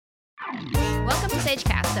Welcome to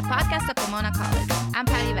SageCast, the podcast of Pomona College. I'm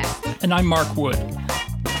Patty Vest. And I'm Mark Wood.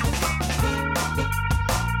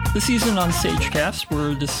 This season on SageCast,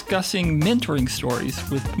 we're discussing mentoring stories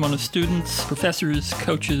with Pomona students, professors,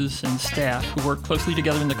 coaches, and staff who work closely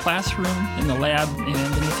together in the classroom, in the lab, and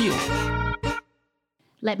in the field.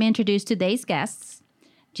 Let me introduce today's guests.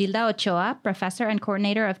 Gilda Ochoa, professor and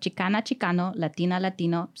coordinator of Chicana Chicano Latina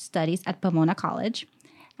Latino Studies at Pomona College,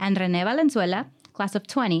 and Rene Valenzuela, class of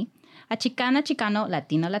 20, a Chicana Chicano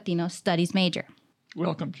Latina Latino Studies major.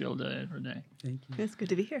 Welcome, Gilda and Rene. Thank you. It's good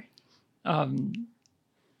to be here.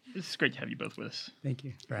 It's great to have you both with us. Thank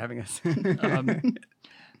you for having us.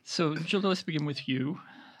 So, Gilda, let's begin with you.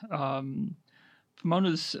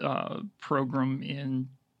 Pomona's program in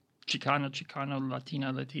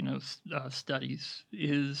Chicano Latino Studies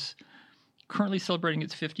is currently celebrating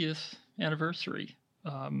its 50th anniversary,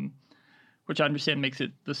 which I understand makes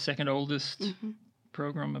it the second oldest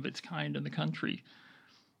program of its kind in the country.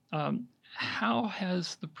 How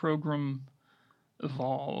has the program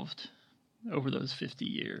evolved over those 50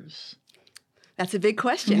 years? That's a big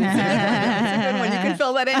question. That's a good one. You can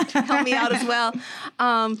fill that in to help me out as well.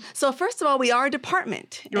 So first of all, we are a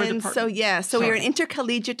department. You're a department. So we are an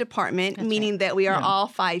intercollegiate department, That's meaning right. that we are all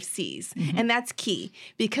 5 Cs. And that's key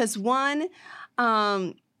because one,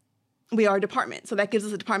 we are a department. So that gives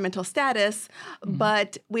us a departmental status,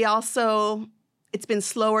 but we also, it's been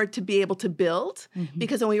slower to be able to build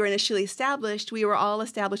because when we were initially established, we were all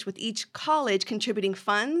established with each college contributing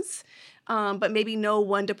funds, but maybe no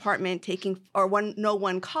one department no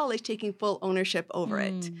one college taking full ownership over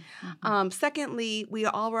it. Secondly, we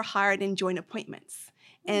all were hired in joint appointments.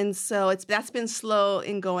 And so that's been slow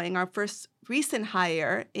in going. Our first recent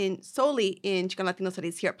hire solely in Chicano Latino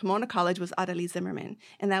Studies here at Pomona College was Arely Zimmerman.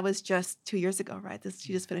 And that was just 2 years ago, right?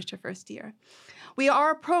 She just finished her first year. We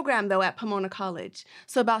are a program, though, at Pomona College.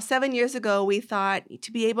 So about 7 years ago, we thought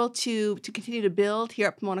to be able to continue to build here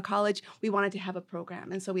at Pomona College, we wanted to have a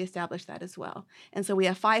program. And so we established that as well. And so we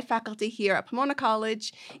have 5 faculty here at Pomona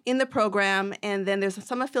College in the program. And then there's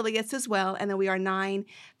some affiliates as well. And then we are 9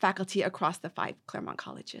 faculty across the 5 Claremont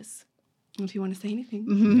colleges. If you want to say anything.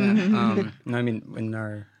 No, I mean, in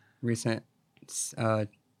our recent Chicana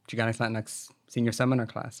Latinx senior seminar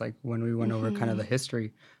class, like when we went over kind of the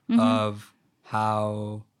history of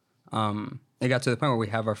how it got to the point where we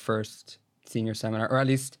have our first senior seminar, or at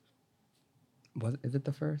least, is it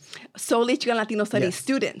the first? Solely Chicano Latino Studies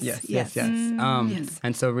students. Yes.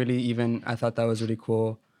 And so really even, I thought that was really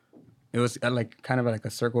cool. It was like kind of like a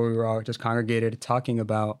circle. We were all just congregated talking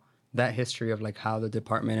about that history of like how the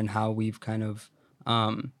department and how we've kind of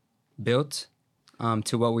built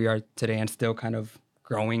to what we are today and still kind of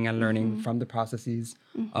growing and learning from the processes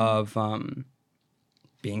of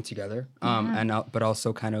being together, but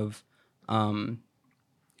also kind of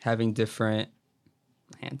having different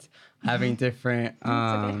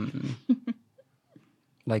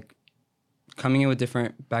like coming in with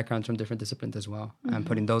different backgrounds from different disciplines as well, and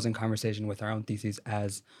putting those in conversation with our own theses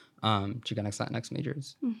as Chicana Latinx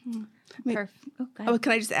majors. Can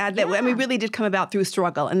I just add that? I mean, really did come about through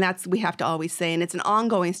struggle, and that's we have to always say, and it's an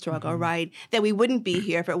ongoing struggle, right? That we wouldn't be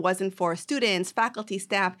here if it wasn't for students, faculty,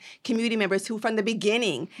 staff, community members who from the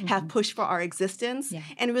beginning have pushed for our existence,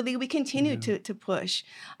 and really we continue to push.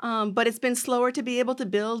 But it's been slower to be able to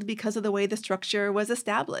build because of the way the structure was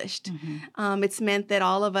established. It's meant that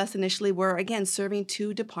all of us initially were, again, serving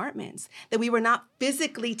 2 departments, that we were not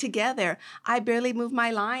physically together. I barely moved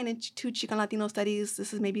my line into Chicano Latino Studies.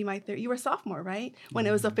 This is maybe my third. You were a sophomore, right? When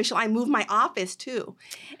it was official, I moved my office too.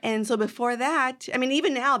 And so before that, I mean,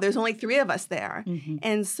 even now, there's only 3 of us there.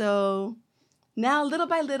 And so now, little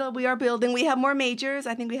by little, we are building. We have more majors.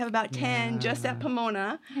 I think we have about 10 just at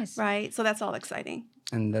Pomona, right? So that's all exciting.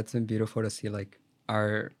 And that's been beautiful to see, like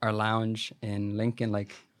our lounge in Lincoln.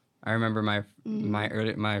 Like I remember my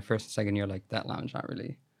first and second year, like that lounge not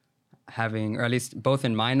really having, or at least both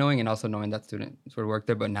in my knowing and also knowing that students would work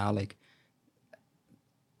there. But now, like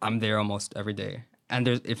I'm there almost every day. And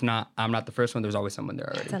if not, I'm not the first one, there's always someone there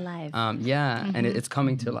already. It's alive. And it's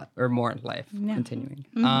coming to life, or more life, continuing.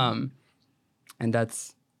 And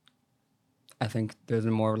that's, I think there's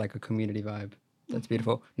more like a community vibe that's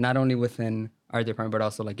beautiful. Not only within our department, but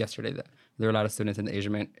also like yesterday, there were a lot of students in the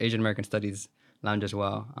Asian American Studies lounge as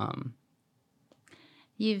well.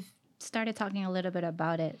 You've started talking a little bit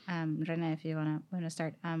about it, Rene, if you want to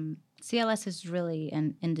start. CLS is really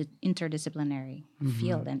an interdisciplinary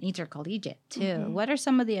field and intercollegiate too. What are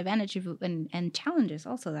some of the advantages and challenges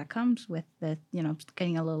also that comes with the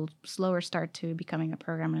getting a little slower start to becoming a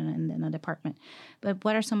program in a department? But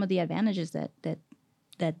what are some of the advantages that the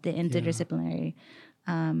interdisciplinary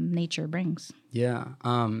nature brings. Yeah.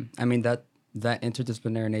 I mean, that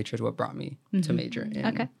interdisciplinary nature is what brought me to major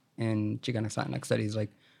in Chicana Latinx studies.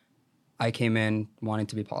 Like, I came in wanting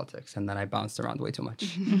to be politics, and then I bounced around way too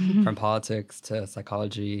much from politics to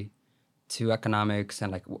psychology to economics,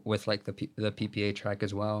 and like with like the PPA track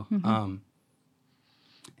as well.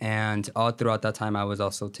 And all throughout that time, I was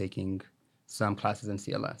also taking some classes in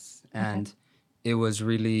CLS, and it was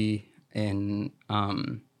really in.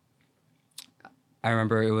 I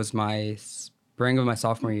remember it was my spring of my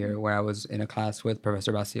sophomore year where I was in a class with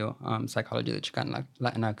Professor Basio, psychology of the Chicana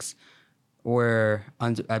Latinx, where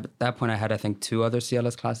at that point I had, I think, 2 other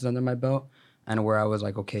CLS classes under my belt, and where I was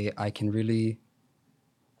like, okay, I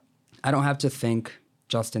don't have to think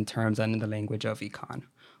just in terms and in the language of econ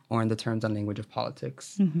or in the terms and language of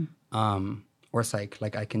politics or psych.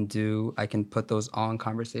 Like, I can put those all in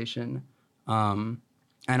conversation. And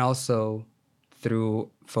also through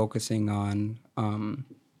focusing on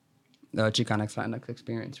the Chicanx Latinx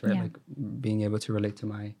experience, right? Like being able to relate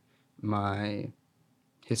to my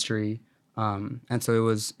history. And so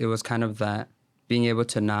it was kind of that being able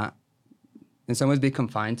to not, in some ways, be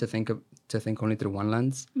confined to think only through one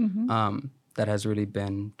lens. That has really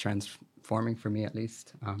been transforming for me, at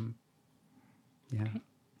least. Yeah.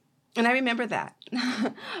 And I remember that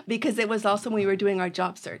because it was also when we were doing our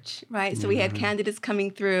job search, right? So we had candidates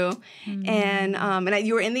coming through, and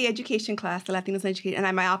you were in the education class, the Latinos in education,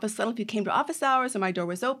 and my office, I don't know if you came to office hours or my door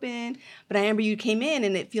was open, but I remember you came in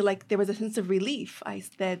and it felt like there was a sense of relief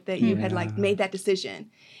that you had like made that decision.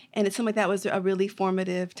 And it seemed like that was a really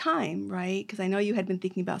formative time, right? Because I know you had been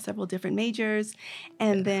thinking about several different majors,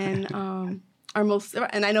 and then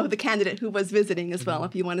and I know the candidate who was visiting as well,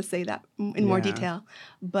 if you want to say that in more detail,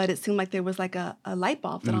 but it seemed like there was like a light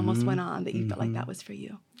bulb that almost went on that you felt like that was for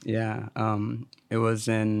you. Yeah. It was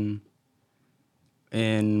in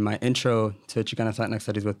my intro to Chicana Latinx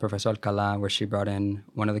Studies with Professor Alcalá, where she brought in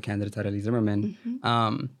one of the candidates, Arely Zimmerman,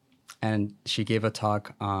 and she gave a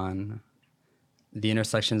talk on the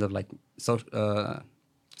intersections of like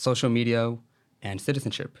social media and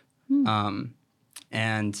citizenship.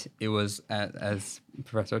 And it was, as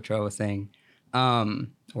Professor Ochoa was saying,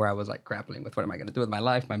 where I was like grappling with what am I going to do with my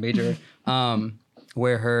life, my major,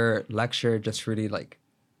 where her lecture just really like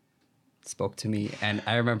spoke to me. And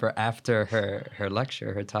I remember after her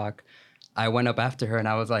lecture, her talk, I went up after her and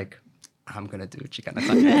I was like, I'm going to do Chicana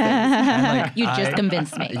Latinx. And like, you just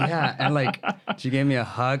convinced me. Yeah. And like, she gave me a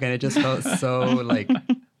hug and it just felt so like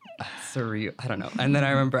surreal. I don't know. And then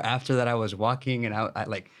I remember after that I was walking and I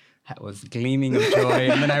was gleaming of joy.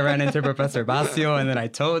 And then I ran into Professor Basio and then I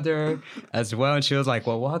told her as well. And she was like,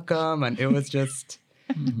 well, welcome. And it was just...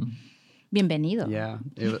 Bienvenido. Yeah.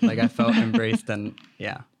 Like I felt embraced and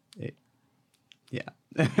yeah.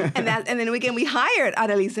 and then again, we hired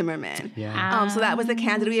Arely Zimmerman. Yeah. So that was the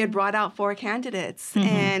candidate. We had brought out 4 candidates.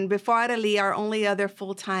 And before Arely, our only other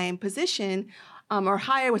full-time position or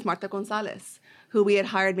hire was Marta Gonzalez, who we had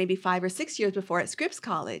hired maybe 5 or 6 years before at Scripps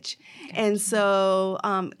College. And so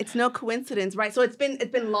it's no coincidence, right? So it's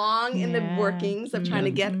been long in the workings of trying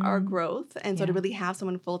to get our growth. And so to really have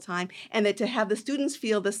someone full-time and that to have the students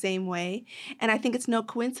feel the same way. And I think it's no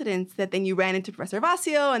coincidence that then you ran into Professor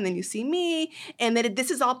Basio and then you see me and that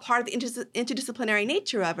this is all part of the interdisciplinary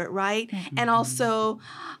nature of it, right? And also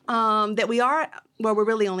that we're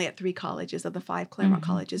really only at 3 colleges of the 5 Claremont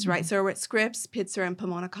colleges, right? So we're at Scripps, Pitzer, and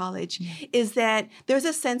Pomona College, is that there's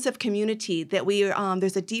a sense of community, that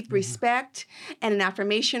there's a deep respect and an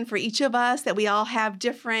affirmation for each of us, that we all have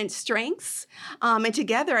different strengths. And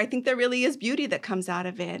together, I think there really is beauty that comes out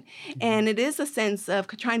of it. And it is a sense of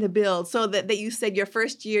trying to build. So that you said your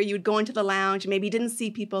first year, you would go into the lounge, maybe you didn't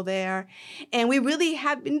see people there. And we really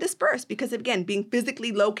have been dispersed because, again, being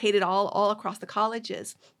physically located all across the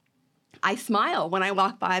colleges. I smile when I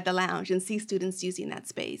walk by the lounge and see students using that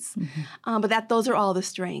space. But those are all the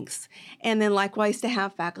strengths. And then likewise to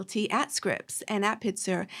have faculty at Scripps and at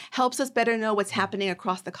Pitzer helps us better know what's happening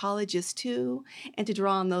across the colleges too and to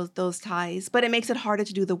draw on those ties. But it makes it harder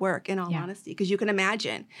to do the work, in all honesty, because you can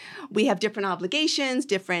imagine we have different obligations,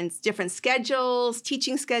 different schedules,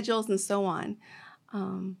 teaching schedules, and so on.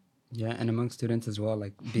 Yeah, and among students as well,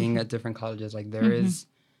 like being at different colleges, like there is...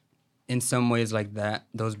 in some ways like that,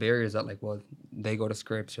 those barriers that like, well, they go to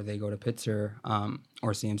Scripps or they go to Pitzer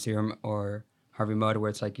or CMC or Harvey Mudd, where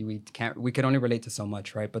it's like we can only relate to so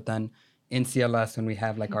much, right? But then in CLS, when we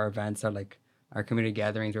have like our events or like our community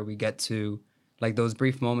gatherings where we get to like those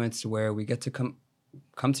brief moments where we get to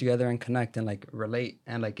come together and connect and like relate,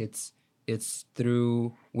 and like it's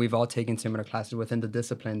through we've all taken similar classes within the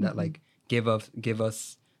discipline that like give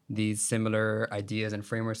us these similar ideas and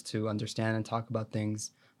frameworks to understand and talk about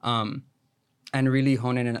things. and really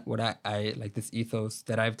honing in what I like, this ethos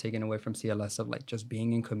that I've taken away from CLS of like just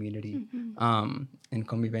being in community, in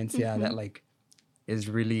convivencia, that like is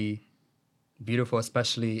really beautiful,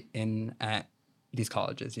 especially at these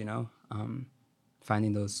colleges, you know,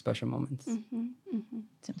 finding those special moments.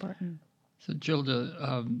 It's important. So,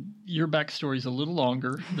 Gilda, your backstory is a little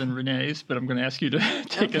longer than Renee's, but I'm going to ask you to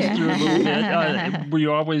take us through a little bit. Do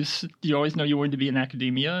you always know you wanted to be in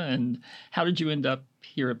academia? And how did you end up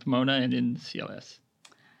here at Pomona and in CLS?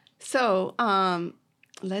 So,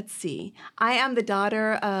 let's see. I am the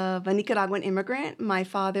daughter of a Nicaraguan immigrant. My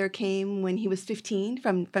father came when he was 15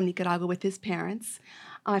 from Nicaragua with his parents.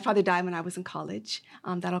 My father died when I was in college.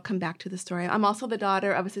 That'll come back to the story. I'm also the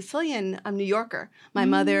daughter of a Sicilian New Yorker. My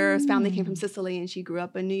mother's family came from Sicily, and she grew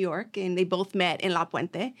up in New York, and they both met in La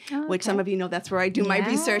Puente, which some of you know that's where I do my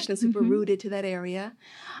research, and super rooted to that area.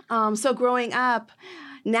 So growing up,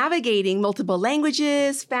 navigating multiple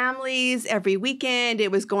languages, families every weekend.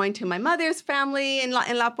 It was going to my mother's family in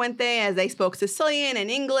La Puente as they spoke Sicilian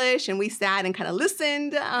and English, and we sat and kind of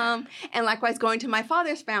listened. And likewise going to my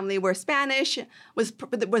father's family where Spanish was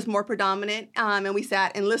more predominant, and we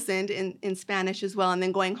sat and listened in Spanish as well. And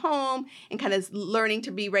then going home and kind of learning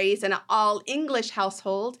to be raised in an all-English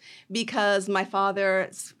household because my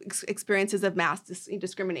father's experiences of mass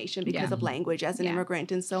discrimination because of language as an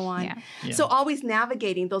immigrant and so on. So always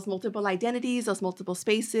navigating those multiple identities, those multiple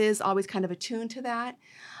spaces, always kind of attuned to that.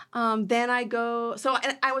 Then I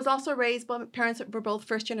was also raised, my parents were both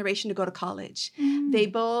first generation to go to college. They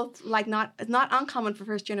both, not uncommon for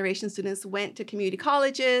first generation students, went to community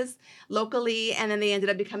colleges locally, and then they ended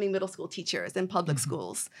up becoming middle school teachers in public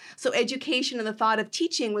schools. So education and the thought of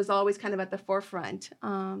teaching was always kind of at the forefront.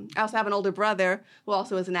 I also have an older brother who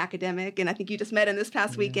also is an academic, and I think you just met him this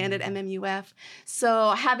past weekend at MMUF. So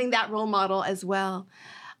having that role model as well.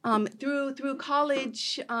 Through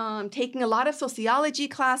college, taking a lot of sociology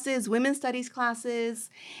classes, women's studies classes,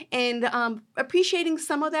 and appreciating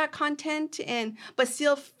some of that content, but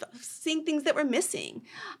still seeing things that were missing.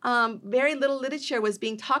 Very little literature was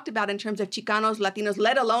being talked about in terms of Chicanos, Latinos,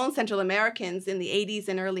 let alone Central Americans in the 80s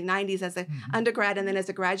and early 90s as an undergrad and then as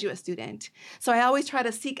a graduate student. So I always try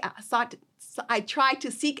to seek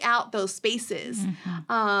out those spaces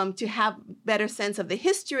to have better sense of the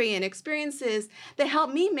history and experiences that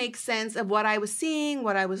help me make sense of what I was seeing,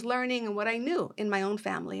 what I was learning, and what I knew in my own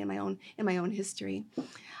family, in my own history.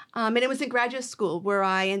 And it was in graduate school where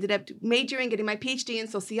I ended up getting my PhD in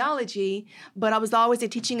sociology, but I was always a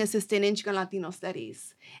teaching assistant in Chicano Latino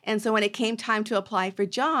studies. And so when it came time to apply for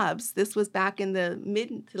jobs, this was back in the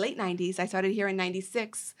mid to late 90s. I started here in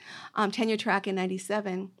 96, tenure track in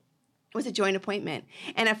 97. It was a joint appointment.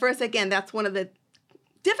 And at first, again, that's one of the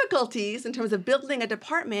difficulties in terms of building a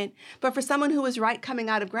department. But for someone who was coming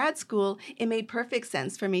out of grad school, it made perfect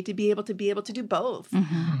sense for me to be able to do both.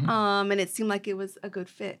 And it seemed like it was a good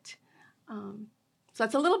fit. So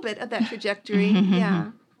that's a little bit of that trajectory.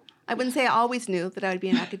 Yeah. I wouldn't say I always knew that I would be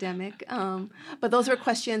an academic, but those were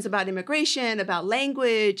questions about immigration, about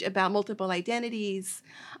language, about multiple identities.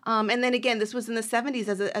 And then again, this was in the 70s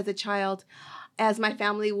as a child. As my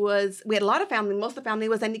family we had a lot of family, most of the family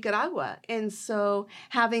was in Nicaragua. And so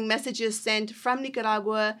having messages sent from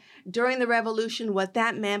Nicaragua during the revolution, what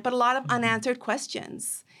that meant, but a lot of unanswered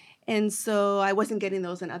questions. And so I wasn't getting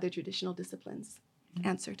those in other traditional disciplines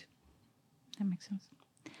answered. That makes sense.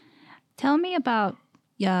 Tell me about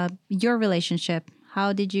your relationship.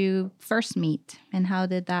 How did you first meet, and how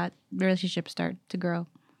did that relationship start to grow?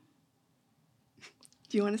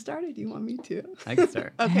 Do you want to start, or do you want me to? I can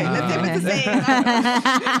start. Okay, let's see if it's the same.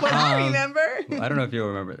 What I remember. I don't know if you'll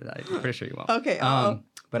remember that. I'm pretty sure you won't. Okay.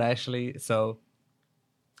 But actually, so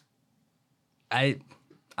I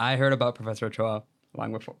heard about Professor Ochoa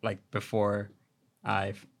long before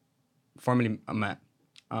I formally met,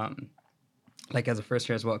 as a first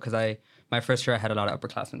year as well, because my first year I had a lot of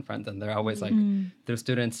upperclassmen friends, and they're always they're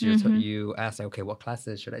students. You ask okay, what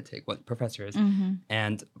classes should I take? What professors?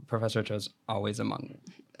 And Professor Ochoa's always among,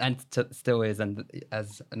 and still is. And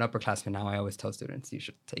as an upperclassman now, I always tell students you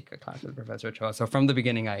should take a class with Professor Ochoa. So from the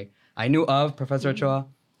beginning, I knew of Professor Ochoa,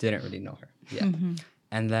 didn't really know her yet.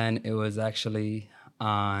 And then it was actually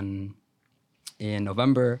in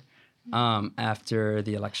November, after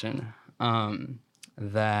the election,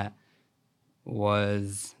 there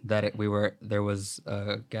was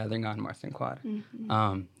a gathering on Marston Quad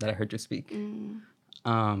that I heard you speak.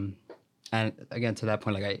 And again, to that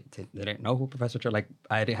point, I didn't know who Professor Ochoa,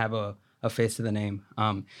 I didn't have a face to the name.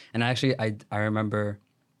 And actually, I remember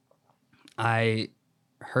I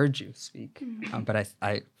heard you speak, but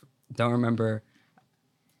I don't remember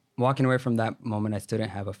walking away from that moment. I still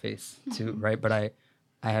didn't have a face to, right? But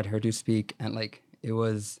I had heard you speak, and like it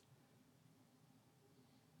was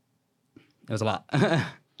a lot.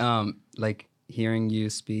 Like hearing you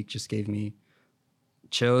speak just gave me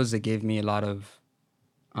chills. It gave me a lot of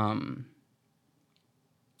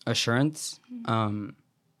assurance, and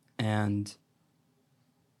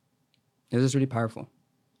it was really powerful.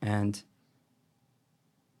 And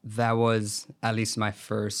that was at least my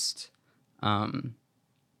first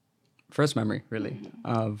memory, really,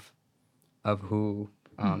 of who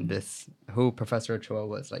who Professor Ochoa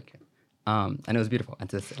was, like, and it was beautiful, and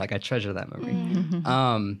just like I treasure that memory.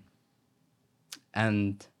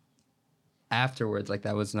 And afterwards, like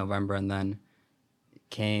that was November, and then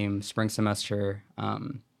came spring semester,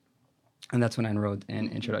 and that's when I enrolled in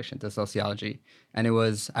Introduction to Sociology. And it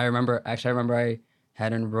was, I remember I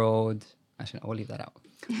had enrolled. Actually, I will leave that out.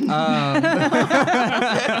 Like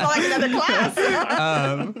another class.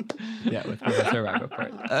 Yeah, with Professor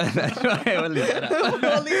Rappaport. That's why I will leave that out.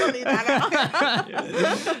 we'll leave that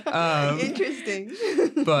out. Interesting.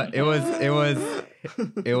 But it was.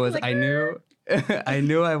 Like, I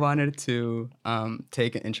knew I wanted to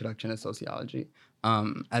take an introduction to sociology,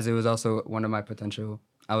 as it was also one of my potential.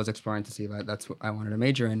 I was exploring to see if that's what I wanted to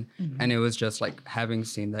major in, and it was just like having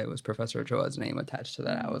seen that it was Professor Ochoa's name attached to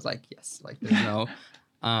that. I was like, yes, like there's no.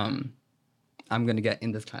 I'm gonna get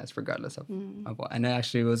in this class regardless of what. And it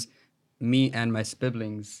actually was me and my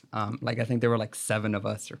siblings. Like I think there were like 7 of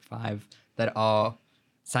us or 5 that all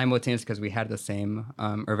simultaneous, because we had the same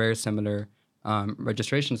or very similar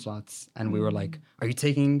registration slots, and we were like,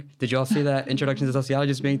 did you all see that Introduction to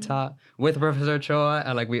Sociology is being taught with Professor Ochoa?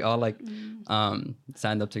 And like we all like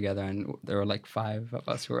signed up together, and there were like 5 of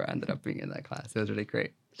us who ended up being in that class. It was really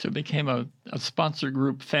great. So it became a sponsor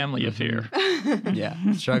group family affair. Yeah,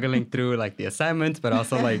 struggling through like the assignments, but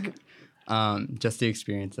also like just the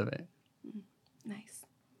experience of it. Nice.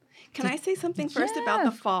 Can I say something first about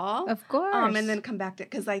the fall? Of course. And then come back to,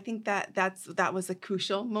 because I think that was a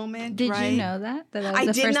crucial moment. Did right? you know that? That was I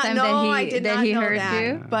the did first not time know. I that did not he know heard that.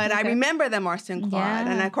 you? But I Okay. remember the Marston Quad, Yeah.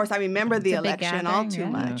 and of course I remember the It's a big election all gathering, too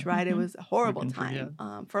yeah. much. Right? It was a horrible Who can time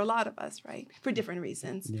forget? for a lot of us, right? For different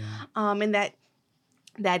reasons. Yeah. And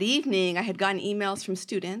that evening, I had gotten emails from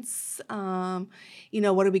students. What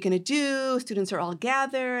are we going to do? Students are all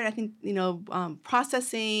gathered. I think,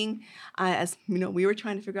 processing, as we were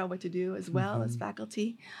trying to figure out what to do as well as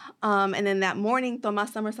faculty. And then that morning,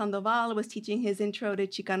 Tomas Summer Sandoval was teaching his intro to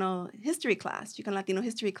Chicano history class, Chicano Latino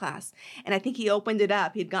history class. And I think he opened it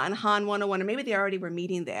up. He'd gotten Han 101, or maybe they already were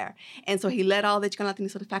meeting there. And so he let all the Chicano Latino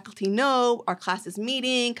faculty know our class is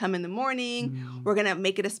meeting, come in the morning. We're going to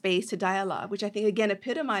make it a space to dialogue, which I think, again,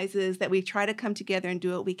 epitomizes that we try to come together and do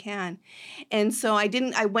what we can. And so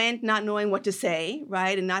I went not knowing what to say,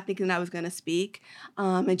 right? And not thinking that I was going to speak.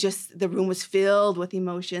 And just the room was filled with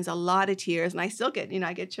emotions, a lot of tears. And I still get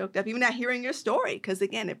choked up, even at hearing your story, because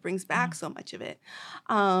again, it brings back so much of it.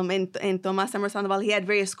 And Tomas Summer Sandoval, he had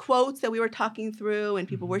various quotes that we were talking through and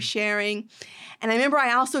people were sharing. And I remember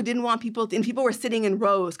I also didn't want people were sitting in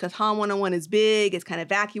rows, because Han 101 is big, it's kind of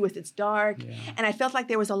vacuous, it's dark. Yeah. And I felt like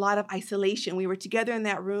there was a lot of isolation. We were together in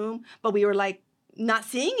that room, but we were like not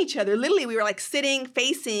seeing each other. Literally, we were like sitting,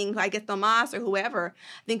 facing, I guess, Tomas or whoever.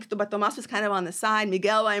 But Tomas was kind of on the side.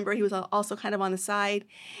 Miguel, I remember, he was also kind of on the side.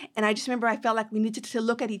 And I just remember I felt like we needed to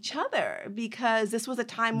look at each other, because this was a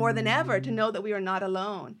time more than ever to know that we were not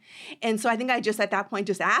alone. And so I think I just at that point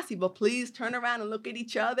just asked people, please turn around and look at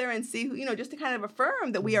each other and see who, just to kind of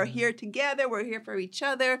affirm that we are here together, we're here for each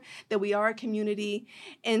other, that we are a community.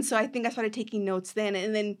 And so I think I started taking notes then.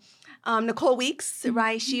 And then Nicole Weeks,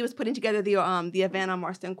 right? She was putting together the event on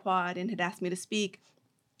Marston Quad and had asked me to speak.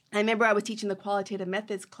 I remember I was teaching the qualitative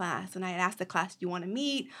methods class, and I had asked the class, do you want to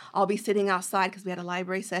meet? I'll be sitting outside because we had a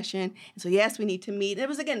library session. And so, yes, we need to meet. And it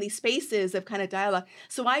was, again, these spaces of kind of dialogue.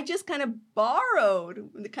 So I just kind of borrowed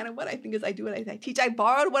kind of what I think is I do what I teach. I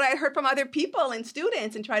borrowed what I heard from other people and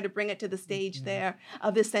students and tried to bring it to the stage there,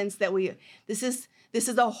 of the sense that this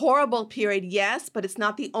is a horrible period, yes, but it's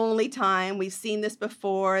not the only time. We've seen this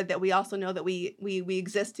before, that we also know that we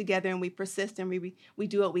exist together and we persist and we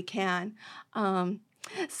do what we can.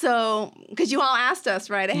 So, because you all asked us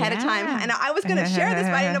right ahead of time, and I was going to share this,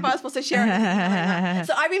 but I didn't know if I was supposed to share it.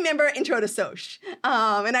 So I remember Intro to Soc,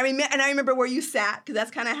 and I remember where you sat, because that's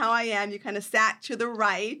kind of how I am. You kind of sat to the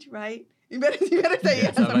right, You better say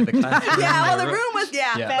yes. Like the classroom. Yeah, well, the room was,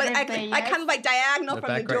 Yeah. but Better say I kind of like diagonal The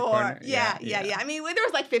from the back right door. corner. Yeah. Yeah. I mean, there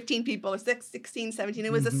was like 15 people or 16, 17.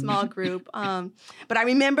 It was a small group. But I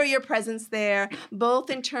remember your presence there, both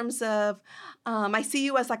in terms of, I see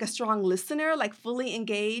you as like a strong listener, like fully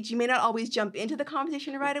engaged. You may not always jump into the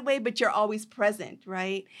conversation right away, but you're always present,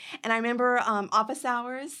 right? And I remember office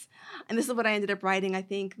hours, and this is what I ended up writing, I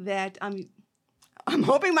think, that I'm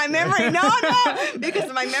hoping my memory, no,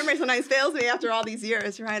 because my memory sometimes fails me after all these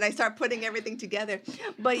years, right? I start putting everything together.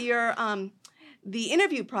 But the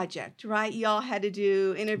interview project, right? Y'all had to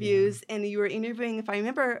do interviews, and you were interviewing, if I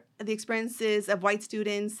remember, the experiences of white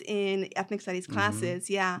students in ethnic studies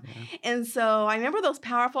classes. Yeah. And so I remember those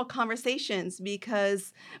powerful conversations,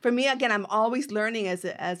 because for me, again, I'm always learning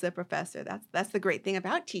as a professor. That's the great thing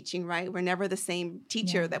about teaching, right? We're never the same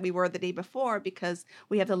teacher that we were the day before, because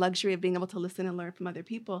we have the luxury of being able to listen and learn from other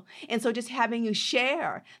people. And so just having you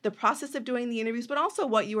share the process of doing the interviews, but also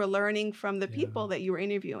what you were learning from the people that you were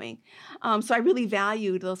interviewing. So I really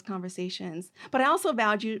valued those conversations, but I also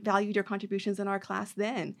valued your contributions in our class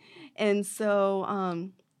then. And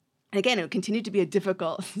so, again, it continued to be a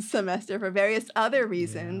difficult semester for various other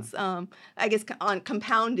reasons, I guess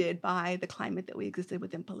compounded by the climate that we existed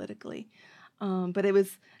within politically. But it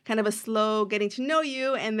was kind of a slow getting to know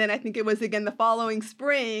you. And then I think it was, again, the following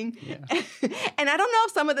spring. Yeah. And I don't know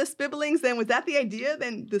if some of the spibblings then, was that the idea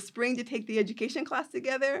then, the spring, to take the education class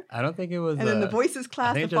together? I don't think it was. And then the voices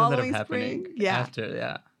class the following spring? Yeah.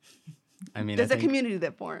 After, I mean, there's a community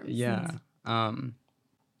that forms. Yeah.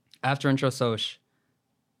 After Intro Soc,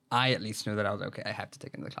 I at least knew that I was okay. I have to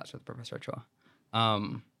take another class with Professor Ochoa.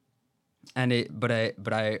 But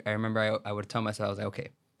I remember I would tell myself, I was like, okay,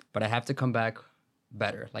 but I have to come back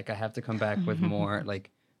better. Like, I have to come back with more,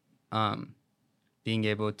 like, being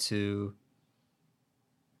able to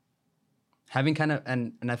having kind of,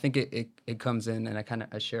 and I think it comes in, and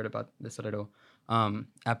I shared about this a little.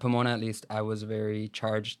 At Pomona, at least, I was very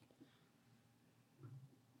charged.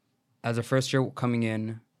 As a first year coming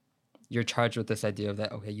in, you're charged with this idea of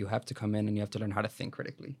that, okay, you have to come in and you have to learn how to think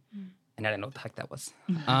critically. And I didn't know what the heck that was.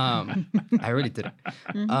 I really didn't.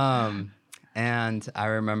 And I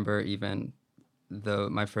remember even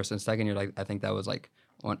my first and second year, like, I think that was like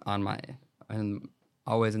and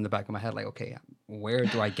always in the back of my head, like, okay, where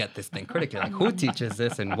do I get this thing critically? Like, who teaches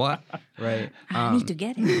this and what, right? I need to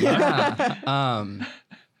get it. Yeah.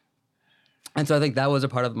 And so I think that was a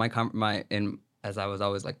part of as I was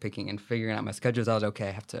always like picking and figuring out my schedules, I was okay.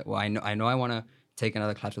 I have to. Well, I know I want to take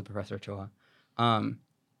another class with Professor Ochoa,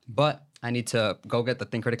 but I need to go get the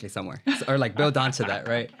thing critically somewhere, or like build onto that,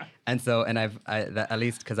 right? And so, and at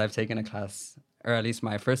least because I've taken a class, or at least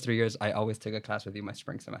my first 3 years, I always took a class with you my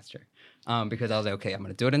spring semester, because I was like, okay, I'm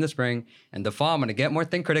gonna do it in the spring, and the fall I'm gonna get more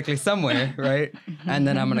think critically somewhere, right? And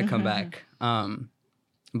then I'm gonna come back.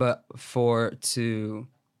 But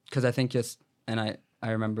because I think I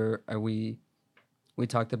remember we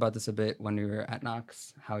talked about this a bit when we were at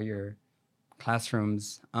Knox, how your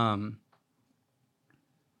classrooms,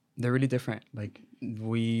 they're really different. Like,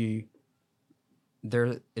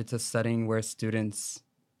 it's a setting where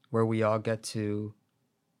we all get to,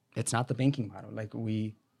 it's not the banking model. Like,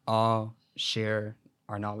 we all share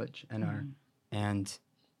our knowledge and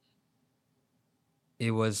it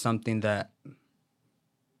was something that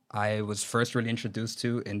I was first really introduced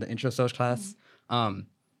to in the Intro Soc class.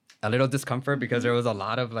 A little discomfort because there was a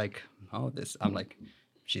lot of like, I'm like,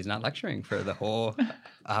 she's not lecturing for the whole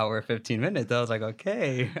hour, 15 minutes. I was like,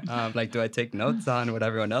 okay, like, do I take notes on what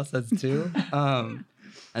everyone else says too? And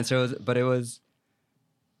so it was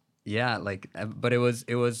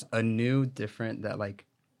a new, different that like,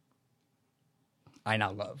 I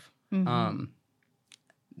now love.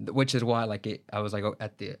 Which is why I was like,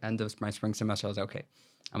 at the end of my spring semester, I was like, okay,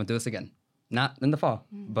 I'm gonna do this again. Not in the fall,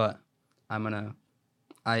 but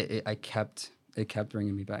it kept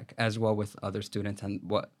bringing me back, as well with other students and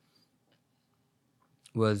what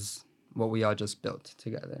we all just built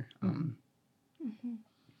together.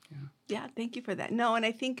 Yeah, thank you for that. No, and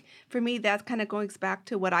I think for me, that kind of goes back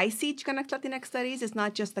to what I see Chicana Latinx studies. It's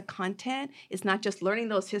not just the content. It's not just learning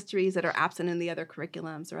those histories that are absent in the other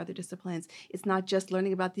curriculums or other disciplines. It's not just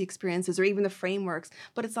learning about the experiences or even the frameworks,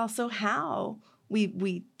 but it's also how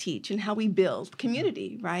we teach and how we build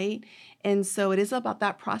community, right? And so it is about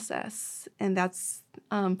that process, and that's.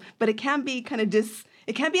 But it can be kind of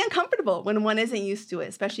it can be uncomfortable when one isn't used to it,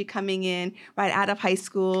 especially coming in right out of high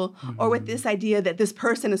school or with this idea that this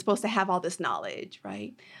person is supposed to have all this knowledge,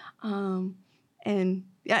 right? And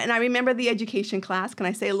Yeah, and I remember the education class. Can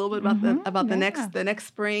I say a little bit about the next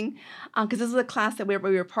spring? Because this is a class that we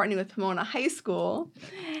were partnering with Pomona High School,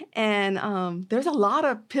 and there's a lot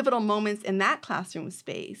of pivotal moments in that classroom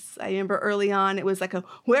space. I remember early on, it was like if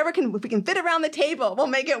we can fit around the table, we'll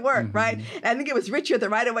make it work, right? And I think it was Richard that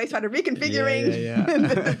right away started reconfiguring. Yeah.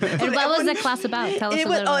 And what was the class about? Tell us a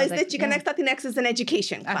little bit. It's Chicanx Latinx is an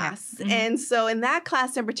education class, and so in that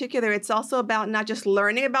class in particular, it's also about not just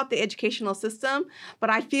learning about the educational system,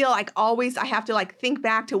 but I feel like always I have to like think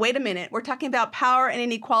back to, wait a minute, we're talking about power and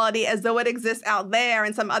inequality as though it exists out there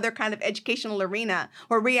in some other kind of educational arena,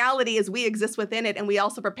 where reality is we exist within it and we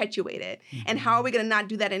also perpetuate it. And how are we going to not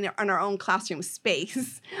do that in our own classroom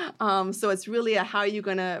space? So it's really how are you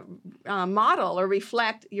going to model or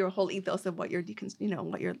reflect your whole ethos of what you're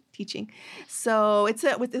what you're teaching. So it's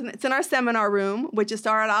in our seminar room, which is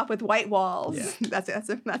started off with white walls. Yeah. That's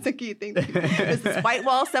a key thing. It's this white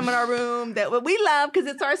wall seminar room that we love because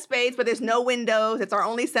it's our space, but there's no windows. It's our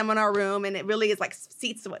only seminar room, and it really is like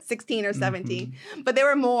seats 16 or 17. But there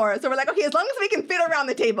were more, so we're like, okay, as long as we can fit around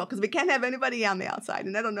the table, because we can't have anybody on the outside.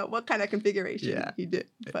 And I don't know what kind of configuration he did,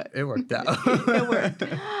 but it worked out. It worked.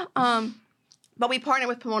 But we partnered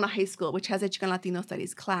with Pomona High School, which has a Chicano Latino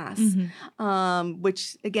Studies class,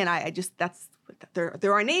 which again,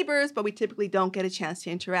 they're our neighbors, but we typically don't get a chance to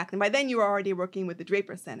interact. And by then you were already working with the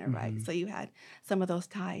Draper Center, right? So you had some of those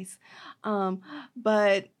ties.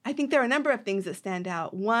 But I think there are a number of things that stand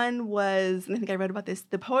out. One was, and I think I wrote about this,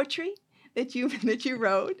 the poetry that you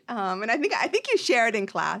wrote. And I think you shared in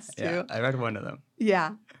class too. Yeah, I read one of them.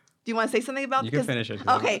 Yeah. Do you want to say something about? You can finish it.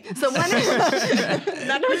 Okay, so one,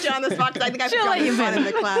 not to put you on the spot, because I think I've done this one in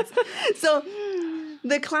the class. So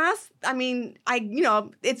the class, I mean,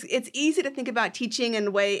 it's easy to think about teaching in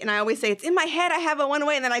a way, and I always say it's in my head. I have it one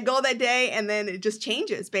way, and then I go that day, and then it just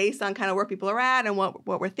changes based on kind of where people are at and what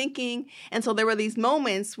we're thinking. And so there were these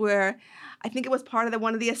moments where I think it was part of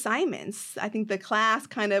one of the assignments. I think the class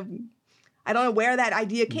kind of, I don't know where that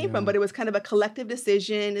idea came from, but it was kind of a collective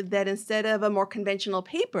decision that instead of a more conventional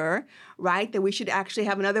paper, right, that we should actually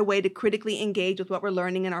have another way to critically engage with what we're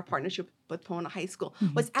learning in our partnership with Pomona High School.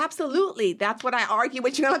 Was absolutely, that's what I argue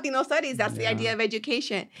with Chicano Latino Studies. That's the idea of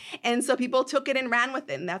education. And so people took it and ran with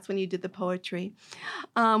it, and that's when you did the poetry.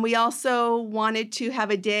 We also wanted to have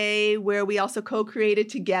a day where we also co-created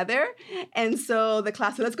together. And so the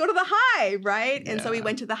class said, let's go to the Hive, right? And so we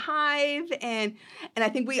went to the Hive, and I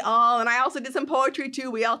think we all, and I also did some poetry too,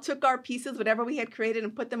 we all took our pieces, whatever we had created,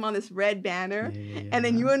 and put them on this red banner. And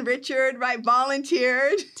then you and Richard, right,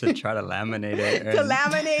 volunteered. To try to laminate it. To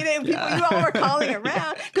laminate it. You all were calling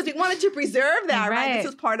around because we wanted to preserve that, right? This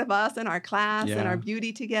was part of us and our class and our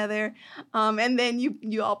beauty together. And then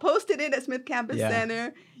you all posted it at Smith Campus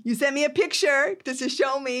Center. You sent me a picture just to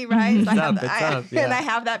show me, right? It's up. And I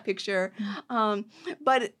have that picture. And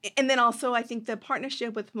then also I think the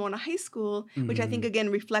partnership with Pomona High School, which I think again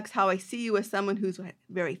reflects how I see you as someone who's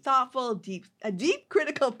very thoughtful, a deep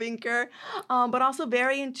critical thinker, but also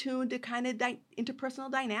very in tune to kind of interpersonal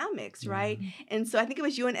dynamics, right? And so I think it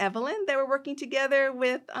was you and Evelyn that were working together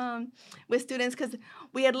with students, because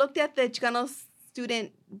we had looked at the Chicano Chicana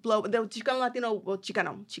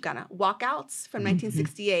walkouts from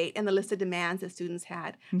 1968 and the list of demands that students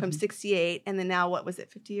had from 68, and then now, what was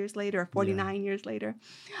it, 50 years later or 49 years later?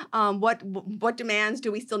 What demands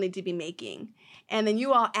do we still need to be making? And then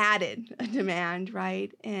you all added a demand,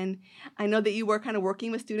 right? And I know that you were kind of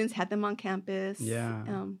working with students, had them on campus.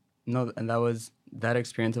 No, and that was that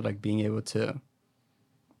experience of like being able to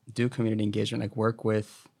do community engagement, like work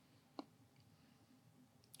with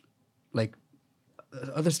like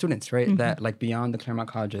other students, right? That like beyond the Claremont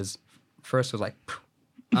colleges. First was like,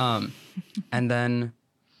 and then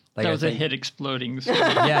like that was a hit exploding. So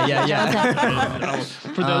yeah.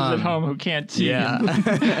 For those at home who can't see. And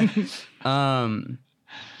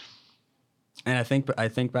I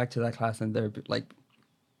think back to that class, and there like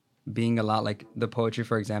being a lot like the poetry,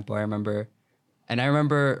 for example. I remember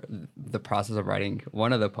the process of writing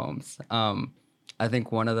one of the poems. I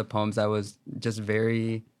think one of the poems I was just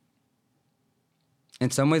very,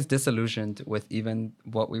 in some ways, disillusioned with even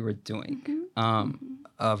what we were doing,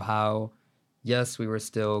 of how, yes, we were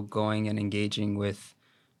still going and engaging with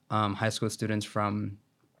high school students from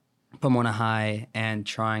Pomona High and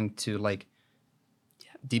trying to like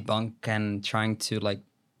debunk and trying to like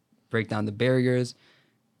break down the barriers.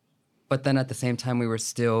 But then at the same time, we were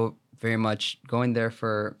still very much going there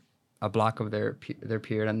for a block of their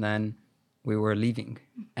period, and then we were leaving,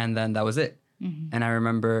 and then that was it. And I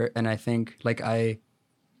remember, and I think like I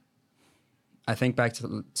think back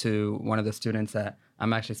to one of the students that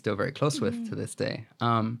I'm actually still very close with to this day.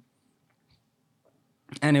 And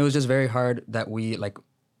it was just very hard that we like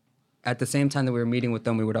at the same time that we were meeting with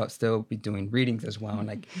them, we would still be doing readings as well and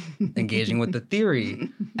like engaging with the theory.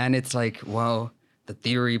 And it's like, well, the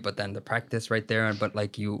theory, but then the practice right there. But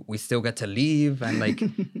like we still get to leave, and like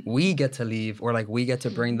we get to leave, or like we get to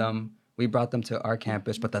bring them. We brought them to our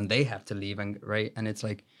campus, but then they have to leave, and right. And it's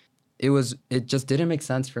like, it just didn't make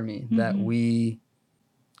sense for me that we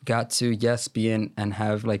got to be in and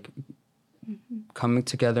have like coming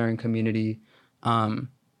together in community,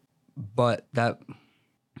 but that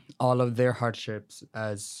all of their hardships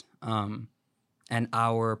and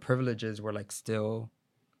our privileges were like still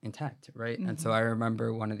intact, right? And so I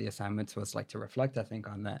remember one of the assignments was like to reflect, I think,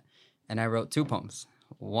 on that, and I wrote 2 poems.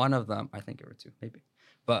 One of them, I think it were 2, maybe,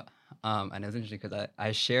 but and it was interesting because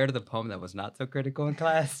I shared the poem that was not so critical in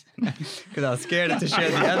class because I was scared to share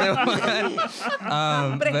the other one.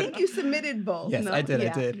 But I think you submitted both. Yes, no? I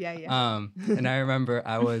did. Yeah. And I remember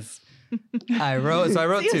I wrote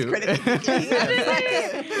 2.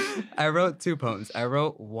 I wrote 2 poems. I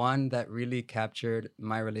wrote one that really captured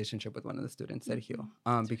my relationship with one of the students at Heal,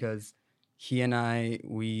 because he and I,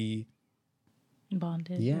 we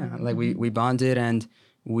bonded. Yeah, like we bonded, and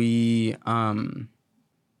we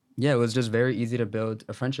it was just very easy to build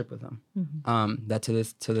a friendship with him. That to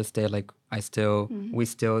this day, like we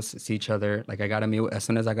still see each other. Like I got a meal as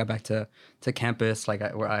soon as I got back to campus. Like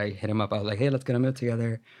where I hit him up, I was like, hey, let's get a meal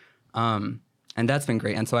together. And that's been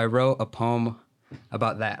great. And so I wrote a poem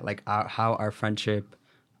about that, like how our friendship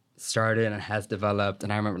started and has developed.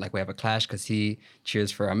 And I remember like we have a clash because he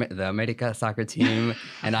cheers for the America soccer team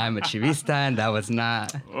and I'm a Chivista, and that was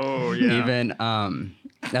not even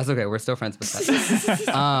that's okay, we're still friends with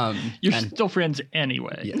that. You're still friends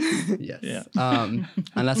anyway. Yes. Yeah.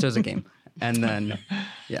 Unless there's a game. And then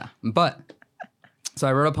but so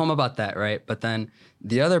I wrote a poem about that, right? But then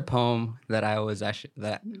the other poem that I was actually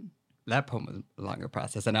that poem was a longer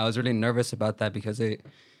process, and I was really nervous about that because it,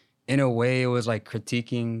 in a way, it was like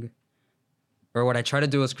critiquing, or what I tried to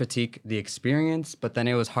do was critique the experience, but then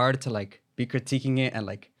it was hard to like be critiquing it and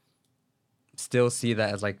like still see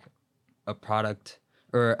that as like a product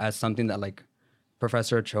or as something that like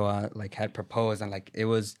Professor Ochoa like had proposed, and like it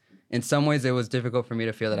was, in some ways it was difficult for me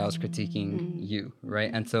to feel that I was critiquing you,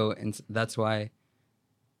 right? And so that's why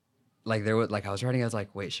like there was like I was writing, I was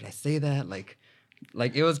like, wait, should I say that? Like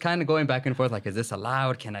it was kind of going back and forth, like, is this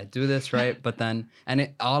allowed? Can I do this, right? But then, and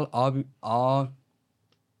it all,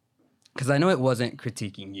 because I know it wasn't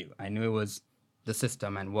critiquing you. I knew it was the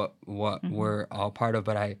system and what we're all part of.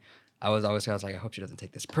 But I was like, I hope she doesn't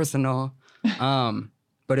take this personal.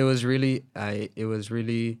 But it was really, I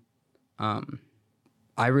really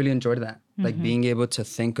enjoyed that, like being able to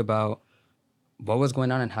think about what was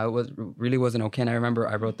going on and how it really wasn't okay. And I remember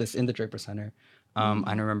I wrote this in the Draper Center.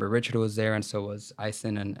 I remember Richard was there, and so was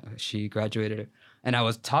Ison, and she graduated. And I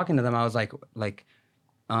was talking to them. I was like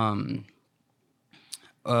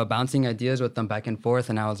bouncing ideas with them back and forth.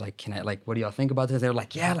 And I was like, can I, like, what do y'all think about this? They were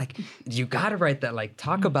like, yeah, like, you got to write that, like,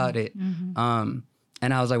 talk about it.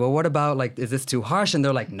 And I was like, well, what about, like, is this too harsh? And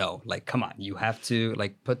they're like, no, like, come on, you have to,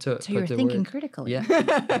 like, So you're thinking critically.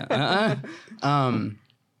 Yeah.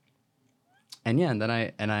 And then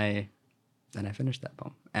I finished that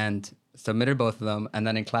poem and submitted both of them. And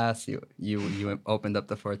then in class, you opened up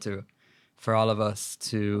the floor for all of us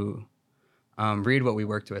to read what we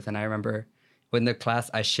worked with. And I remember in the class,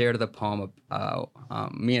 I shared the poem about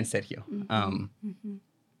me and Sergio. And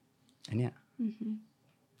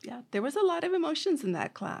yeah, there was a lot of emotions in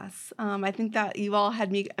that class. I think that you all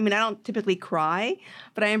had me. I mean, I don't typically cry,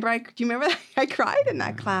 but do you remember that? I cried in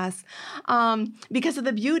that class because of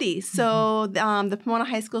the beauty. So the Pomona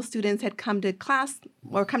High School students had come to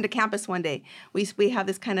campus one day. We have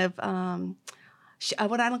this kind of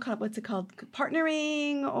what's it called?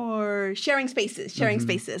 Partnering or sharing spaces.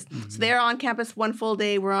 So they're on campus one full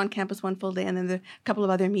day. We're on campus one full day, and then there are a couple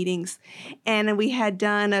of other meetings. And we had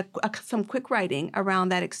done some quick writing around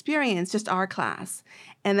that experience, just our class.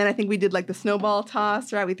 And then I think we did like the snowball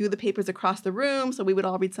toss, right? We threw the papers across the room so we would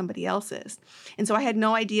all read somebody else's. And so I had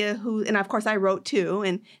no idea who, and of course I wrote too,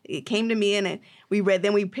 and it came to me and we read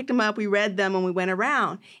them, we picked them up, we read them, and we went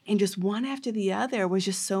around. And just one after the other was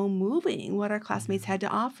just so moving what our classmates had to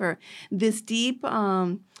offer. This deep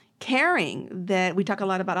caring that we talk a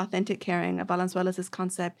lot about, authentic caring, Valenzuela's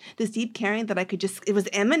concept, this deep caring that it was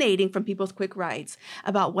emanating from people's quick writes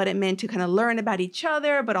about what it meant to kind of learn about each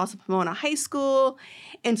other, but also Pomona High School.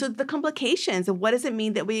 And so the complications of what does it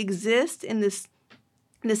mean that we exist in this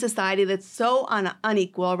in a society that's so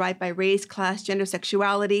unequal, right, by race, class, gender,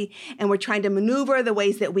 sexuality, and we're trying to maneuver the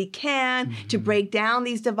ways that we can to break down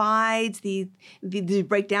these divides, to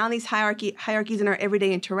break down these hierarchies in our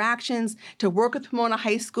everyday interactions, to work with Pomona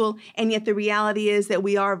High School, and yet the reality is that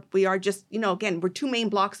we are just, again, we're 2 main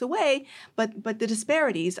blocks away, but the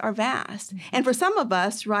disparities are vast. And for some of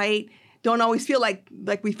us, right, don't always feel like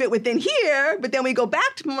we fit within here, but then we go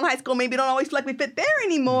back to Pomona High School, maybe don't always feel like we fit there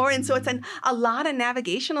anymore. And so it's a lot of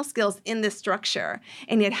navigational skills in this structure.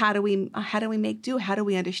 And yet how do we make do? How do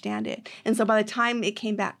we understand it? And so by the time it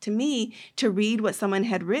came back to me to read what someone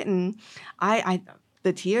had written,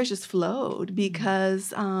 the tears just flowed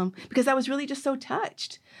because I was really just so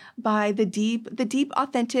touched by the deep,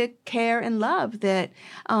 authentic care and love that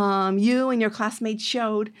you and your classmates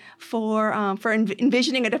showed for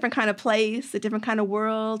envisioning a different kind of place, a different kind of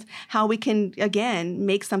world, how we can, again,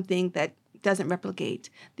 make something that doesn't replicate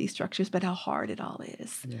these structures, but how hard it all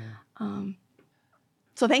is. Yeah.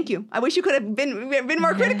 So thank you. I wish you could have been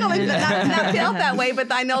more critical and not felt that way,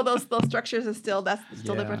 but I know those structures are still the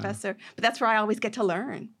professor. But that's where I always get to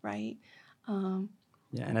learn, right?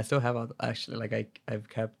 Yeah, and I still have actually I've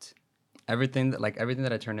kept everything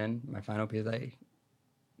that I turn in my final papers. I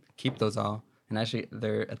keep those all, and actually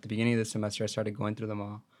they're at the beginning of the semester I started going through them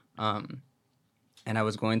all, and I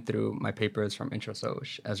was going through my papers from Intro Soc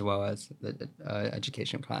as well as the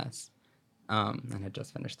education class, and I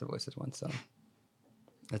just finished the Voices one, so.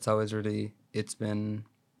 It's always a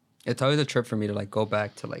trip for me to go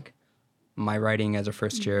back to my writing as a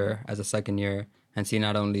first year, as a second year, and see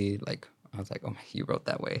not only I was like, oh, you wrote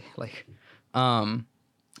that way,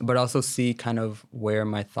 but also see kind of where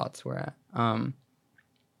my thoughts were at, and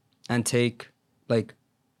take I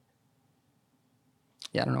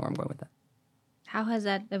don't know where I'm going with that. How has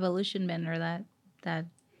that evolution been, or that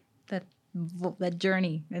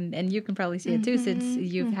journey, and you can probably see it too, since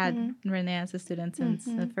you've had Renee as a student since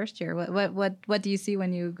the first year. What do you see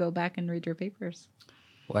when you go back and read your papers?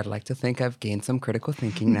 Well, I'd like to think I've gained some critical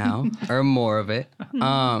thinking now, or more of it.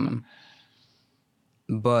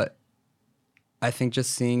 But I think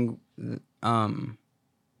just seeing, I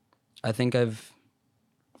think I've,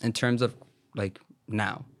 in terms of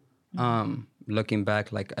now, looking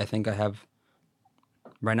back, I think I have.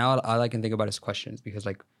 Right now, all I can think about is questions, because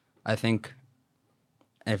I think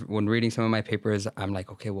when reading some of my papers, I'm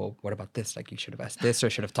like, okay, well, what about this? You should have asked this, or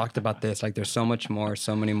should have talked about this. There's so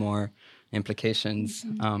many more implications,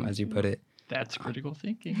 as you put it. That's critical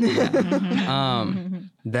thinking. Yeah.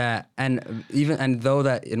 And though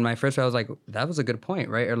that in my first year, I was like, that was a good point,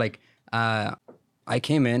 right? Or I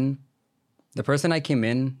came in, the student I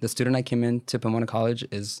came in to Pomona College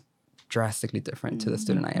is drastically different to the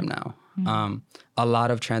student I am now. A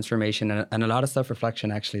lot of transformation and a lot of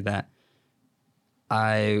self-reflection, actually, that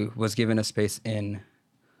I was given a space in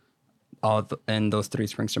those 3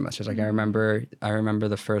 spring semesters. I remember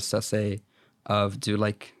the first essay of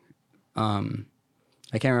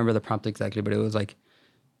I can't remember the prompt exactly, but it was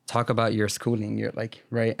talk about your schooling. You're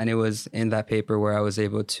right, and it was in that paper where I was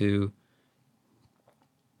able to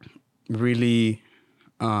really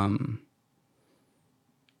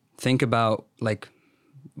think about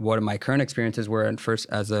what my current experiences were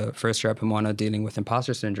as a first year at Pomona, dealing with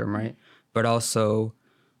imposter syndrome, right? But also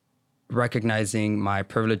recognizing my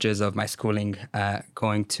privileges of my schooling at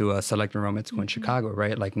going to a select enrollment school in Chicago,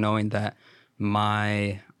 right? Knowing that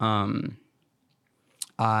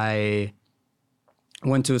I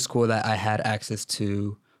went to a school that I had access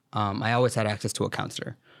to. I always had access to a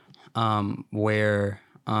counselor, where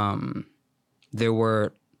there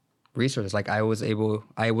were resources. I was able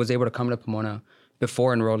to come to Pomona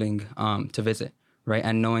before enrolling to visit, right?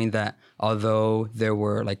 And knowing that although there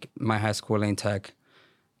were my high school, Lane Tech,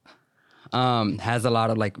 has a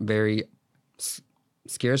lot of very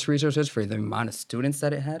scarce resources for the amount of students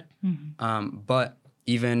that it had. But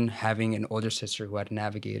even having an older sister who had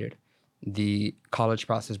navigated the college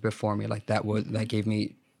process before me, that gave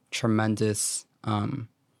me tremendous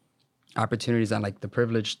opportunities and the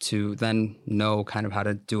privilege to then know kind of how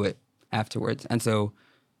to do it afterwards. And so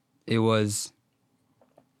it was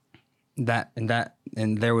I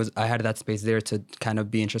had that space there to kind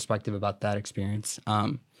of be introspective about that experience.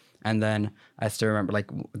 And then I still remember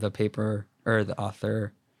the paper or the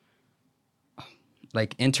author,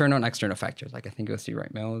 internal and external factors. I think it was C.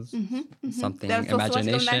 Wright Mills, something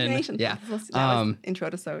imagination. Yeah. That was Intro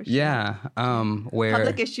to Soc. Yeah. Where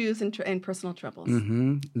public issues and personal troubles.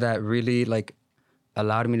 That really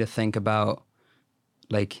allowed me to think about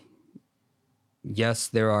yes,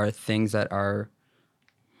 there are things that are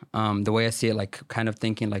the way I see it, kind of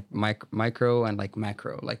thinking micro and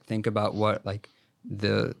macro. Think about what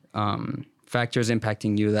the factors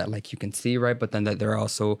impacting you that like you can see, right? But then that there are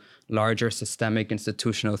also larger systemic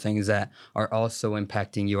institutional things that are also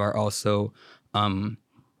impacting you, are also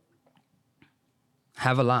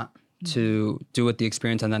have a lot to do with the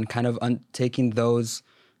experience, and then kind of taking those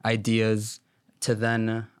ideas to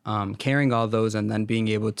then carrying all those and then being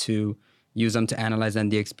able to use them to analyze then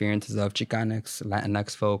the experiences of Chicanx,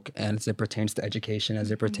 Latinx folk, and as it pertains to education,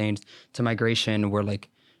 as it pertains to migration, were like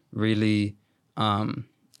really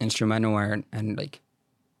instrumental and like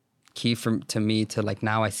key to me to like,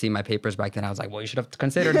 now I see my papers back then. I was like, well, you should have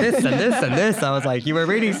considered this and this and this. I was like, you were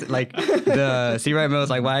reading like the C. Wright Mills,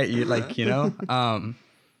 like why you like, you know,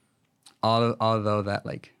 although that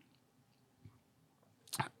like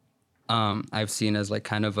I've seen as like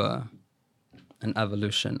kind of an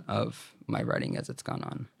evolution of my writing as it's gone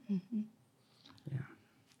on. Mm-hmm. Yeah.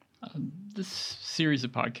 This series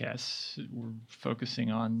of podcasts, we're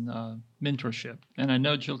focusing on mentorship. And I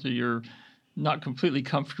know, Jilda, you're not completely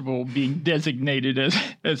comfortable being designated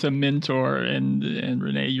as a mentor, and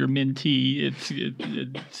Renee, your mentee. It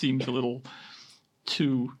seems a little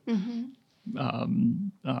too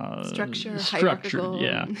structured, hierarchical.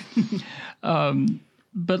 Yeah.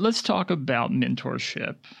 But let's talk about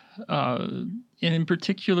mentorship, and in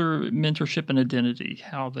particular, mentorship and identity,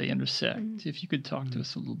 how they intersect. If you could talk to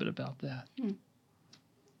us a little bit about that.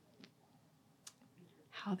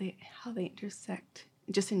 How they intersect,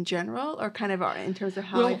 just in general, or kind of in terms of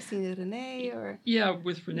how I've seen it, Renee, or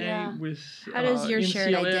with Renee, with how does your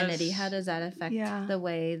shared MCLS, identity, how does that affect the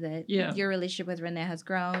way that your relationship with Renee has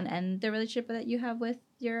grown, and the relationship that you have with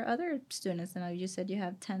your other students? I know you said you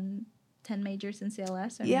have 10 majors in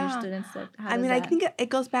CLS, or your students that I think it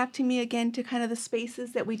goes back to me again to kind of the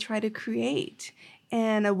spaces that we try to create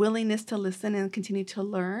and a willingness to listen and continue to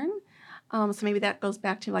learn. So maybe that goes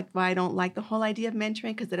back to like why I don't like the whole idea of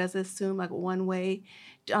mentoring, because it does assume like one way.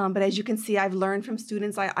 But as you can see, I've learned from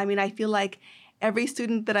students. I feel like every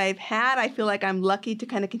student that I've had, I feel like I'm lucky to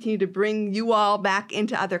kind of continue to bring you all back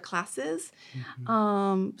into other classes.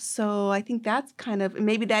 So I think that's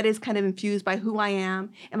maybe that is kind of infused by who I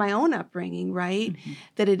am and my own upbringing, right?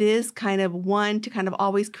 That it is kind of one to kind of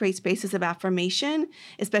always create spaces of affirmation,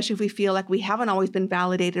 especially if we feel like we haven't always been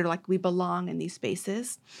validated or like we belong in these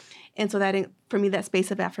spaces. And so that, for me, that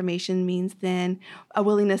space of affirmation means then a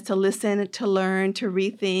willingness to listen, to learn, to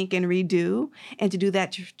rethink and redo, and to do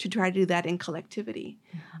that, to try to do that in collectivity.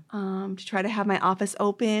 To try to have my office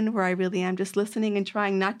open where I really am just listening and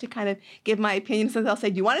trying not to kind of give my opinion. Since I'll say,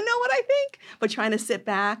 do you want to know what I think? But trying to sit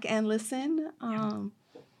back and listen.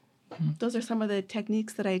 Those are some of the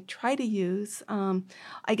techniques that I try to use.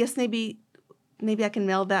 I guess maybe I can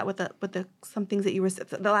meld that with some things that you were,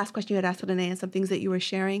 the last question you had asked, Renee, and some things that you were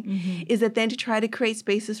sharing, is that then to try to create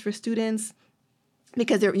spaces for students,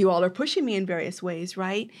 because you all are pushing me in various ways,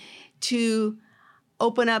 right, to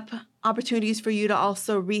open up opportunities for you to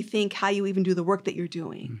also rethink how you even do the work that you're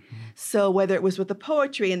doing. So whether it was with the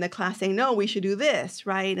poetry and the class saying, no, we should do this,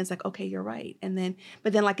 right? And it's like, okay, you're right.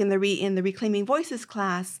 But then like in the Reclaiming Voices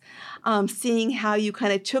class, seeing how you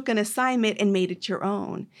kind of took an assignment and made it your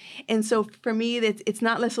own. And so for me, it's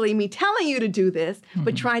not necessarily me telling you to do this,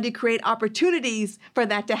 but trying to create opportunities for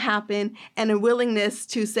that to happen and a willingness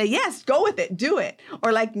to say, yes, go with it, do it.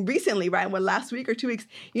 Or like recently, right, last week or 2 weeks,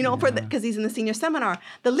 because he's in the senior seminar,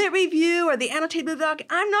 the lit review or the annotated doc,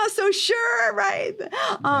 I'm not so sure, right?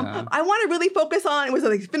 I want to really focus on, it was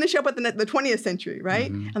like finish up with the 20th century, right?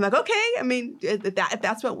 I'm like, okay, if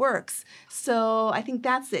that's what works. So I think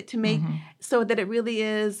that's it, to make so that it really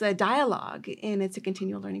is a dialogue and it's a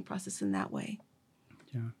continual learning process in that way.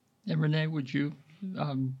 Yeah. And Renee, would you,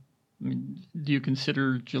 do you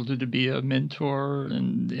consider Jilda to be a mentor,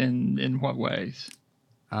 and in what ways?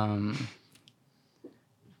 I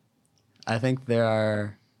think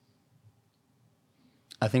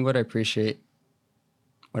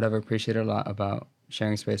what I've appreciated a lot about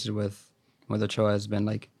sharing spaces with Ochoa has been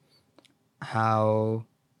like how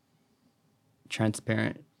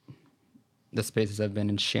transparent the spaces have been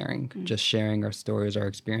in sharing, just sharing our stories, our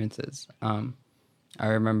experiences. I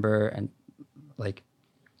remember, and like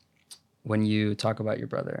when you talk about your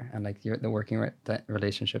brother and like the working that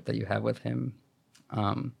relationship that you have with him,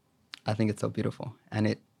 I think it's so beautiful.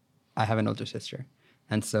 And I have an older sister,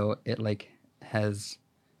 and so it like has.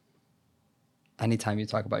 Anytime you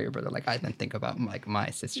talk about your brother, like I then think about like my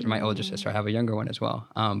sister, my older sister. I have a younger one as well,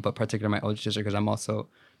 but particularly my older sister, because I'm also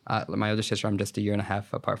my older sister. I'm just 1.5 years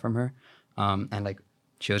apart from her, and like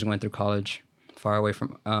she was going through college, far away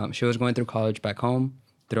from. She was going through college back home,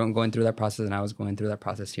 going through that process, and I was going through that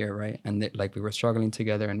process here, right? And like we were struggling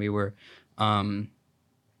together, and we were,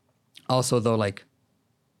 also though like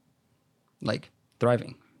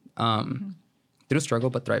thriving, through struggle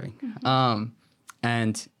but thriving.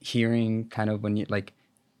 And hearing kind of when you like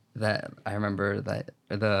that, I remember that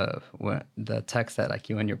the text that like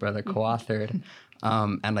you and your brother co-authored,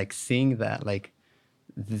 and like seeing that like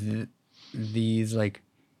these like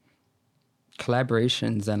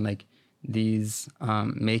collaborations and like these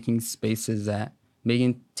taking space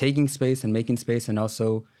and making space, and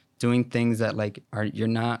also doing things that like you're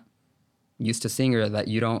not used to seeing, or that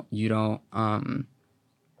you don't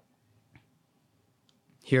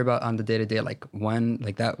hear about on the day-to-day. Like when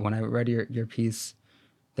I read your piece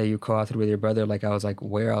that you co-authored with your brother, like I was like,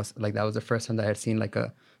 where else? Like that was the first time that I had seen like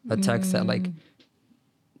a text that like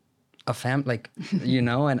a like, you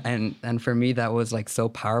know, and for me that was like so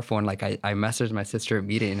powerful. And like I messaged my sister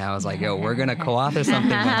immediately, and I was like, yo, we're gonna co-author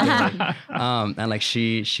something like this. And like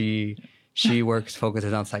she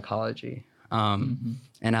focuses on psychology. And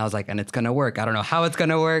I was like, and it's gonna work. I don't know how it's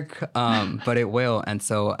gonna work, but it will. And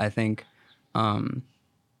so I think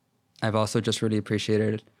I've also just really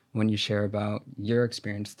appreciated when you share about your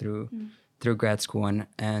experience through grad school,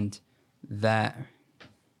 and that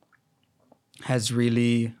has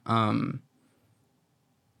really kind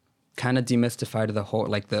of demystified the whole,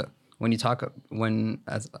 like when you talk, and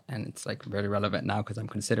it's like really relevant now because I'm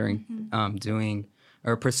considering doing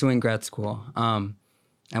or pursuing grad school. And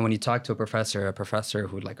when you talk to a professor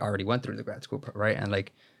who like already went through the grad school, right? And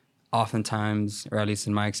like oftentimes, or at least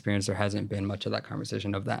in my experience, there hasn't been much of that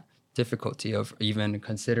conversation of that difficulty of even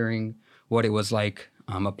considering what it was like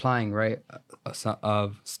applying, right?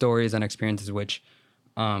 Of stories and experiences which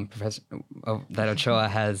Professor that Ochoa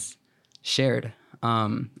has shared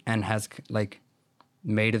and has like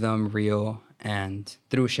made them real, and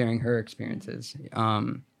through sharing her experiences,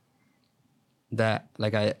 that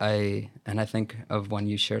like I think of when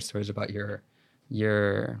you share stories about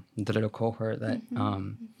the little cohort that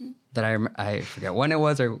that I forget when it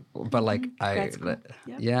was, but like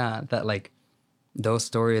that like those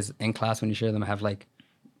stories in class when you share them have like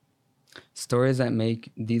stories that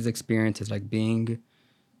make these experiences, like being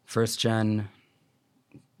first gen,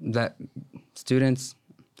 that students,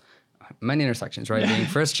 many intersections, right? Being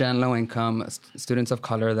first gen, low income, students of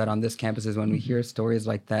color, that on this campus is when we hear stories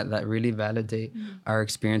like that really validate our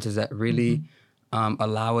experiences, that really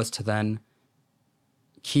allow us to then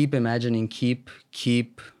keep imagining, keep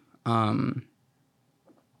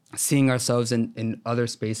seeing ourselves in other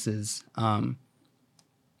spaces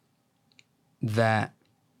that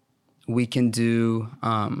we can do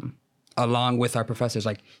along with our professors.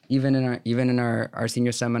 Like even in our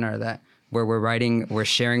senior seminar that where we're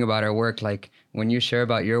sharing about our work, like when you share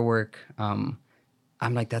about your work, I'm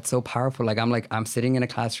like, that's so powerful. Like I'm sitting in a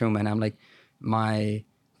classroom and I'm like, my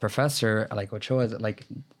professor, like Ochoa, is like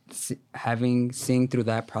seeing through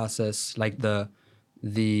that process, like the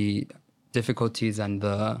difficulties and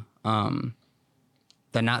the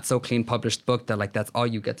not so clean published book, that like that's all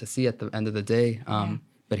you get to see at the end of the day.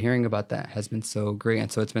 But hearing about that has been so great. And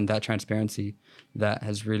so it's been that transparency that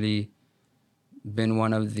has really been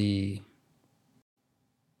one of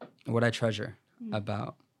what I treasure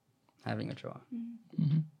about having Ochoa.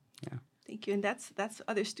 Yeah. Thank you. And that's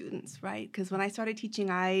other students, right? Because when I started teaching,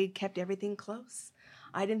 I kept everything close.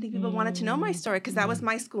 I didn't think people wanted to know my story because that was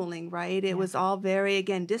my schooling, right? It was all very,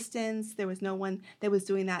 again, distance. There was no one that was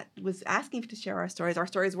doing that, was asking to share our stories. Our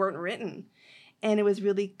stories weren't written. And it was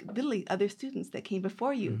really literally other students that came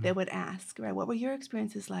before you that would ask, right, what were your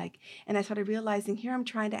experiences like? And I started realizing here I'm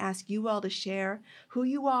trying to ask you all to share who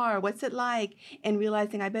you are, what's it like, and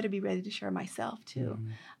realizing I better be ready to share myself too.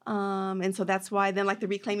 And so that's why then like the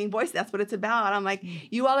Reclaiming Voice, that's what it's about. I'm like,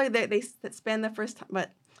 you all are there, they spend the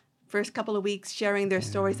first couple of weeks sharing their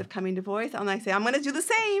stories of coming to voice. And I say, I'm going to do the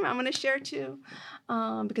same. I'm going to share too.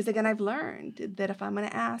 Because again, I've learned that if I'm going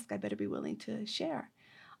to ask, I better be willing to share.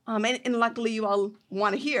 And luckily you all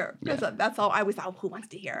want to hear. Because that's all I always thought, who wants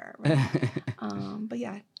to hear? Right? But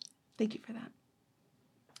yeah, thank you for that.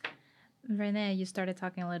 Renee, you started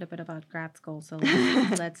talking a little bit about grad school, so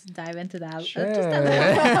let's dive into that. Sure. Just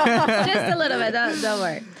a little bit. Don't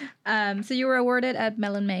worry. So you were awarded a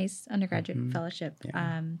Mellon Mays undergraduate fellowship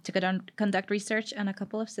to conduct research in a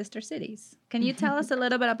couple of sister cities. Can you tell us a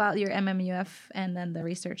little bit about your MMUF and then the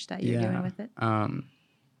research that you're doing with it?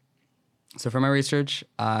 So for my research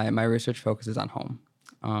focuses on home,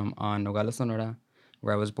 on Nogales, Sonora,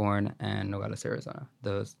 where I was born, and Nogales, Arizona.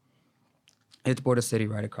 It's border city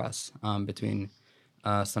right across between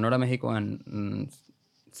Sonora, Mexico, and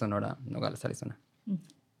Sonora, Nogales, Arizona.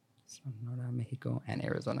 Sonora, Mexico, and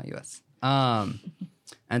Arizona, U.S. And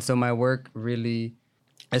so my work really,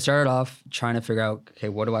 I started off trying to figure out, okay,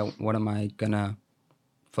 what am I gonna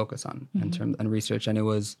focus on in terms and research? And it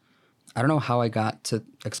was, I don't know how I got to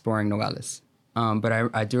exploring Nogales. But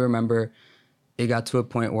I do remember it got to a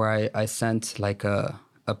point where I sent like a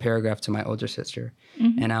paragraph to my older sister,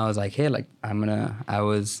 and I was like, hey, like I'm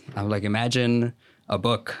like, imagine a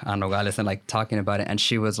book on Nogales and like talking about it, and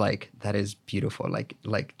she was like, that is beautiful,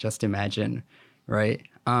 like just imagine, right?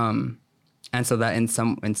 And so that in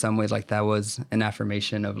some ways, like that was an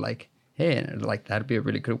affirmation of like, hey, like that'd be a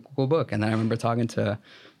really cool book. And then I remember talking to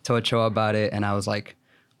Ochoa about it, and I was like,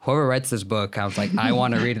 whoever writes this book, I was like, I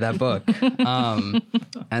want to read that book.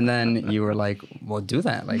 And then you were like, well, do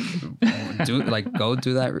that. Like, go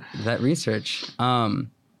do that research. And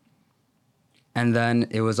then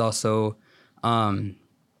it was also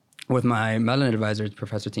with my Mellon advisor,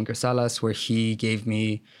 Professor Tinker Salas, where he gave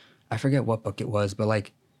me, I forget what book it was, but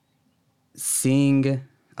like seeing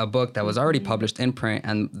a book that was already published in print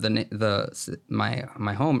and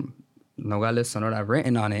my home, Nogales, Sonora,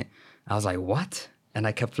 written on it, I was like, what? And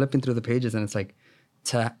I kept flipping through the pages, and it's like,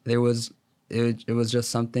 it was just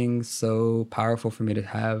something so powerful for me to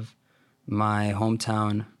have my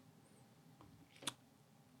hometown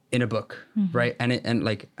in a book, right? And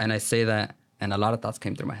I say that, and a lot of thoughts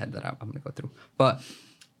came through my head that I'm gonna go through. But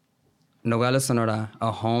Nogales, Sonora,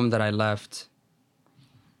 a home that I left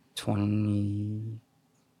 15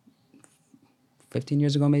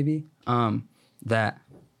 years ago, maybe, that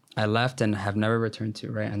I left and have never returned to,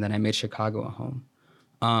 right? And then I made Chicago a home.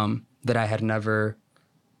 That I had never,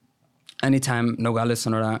 anytime Nogales,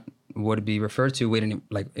 Sonora would be referred to, we wouldn't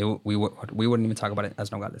even talk about it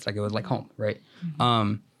as Nogales. Like it was like home, right?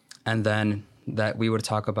 And then that we would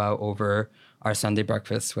talk about over our Sunday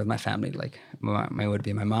breakfast with my family. Like it would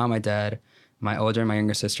be my mom, my dad, my older and my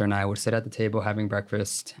younger sister, and I would sit at the table having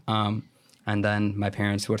breakfast. And then my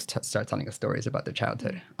parents would start telling us stories about their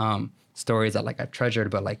childhood. Stories that like I've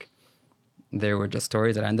treasured, but like they were just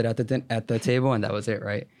stories that ended at the table, and that was it,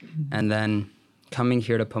 right? And then coming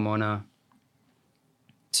here to Pomona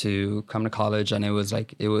to come to college, and it was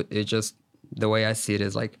like it just, the way I see it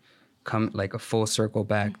is like come like a full circle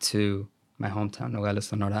back to my hometown, Nogales,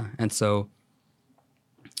 Sonora. And so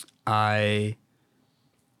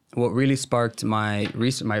what really sparked my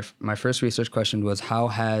first research question was, how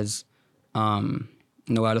has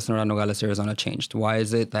Nogales, Sonora, Nogales, Arizona changed? Why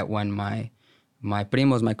is it that when my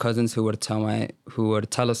primos, my cousins who would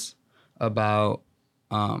tell us about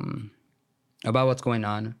what's going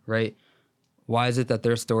on, right? Why is it that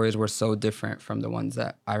their stories were so different from the ones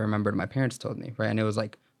that I remembered my parents told me, right? And it was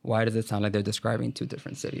like, why does it sound like they're describing two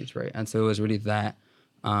different cities, right? And so it was really that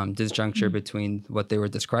disjuncture between what they were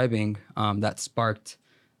describing that sparked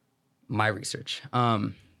my research,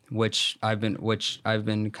 which I've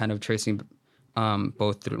been kind of tracing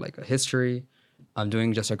both through like a history. I'm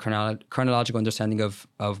doing just a chronological understanding of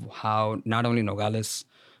how not only Nogales,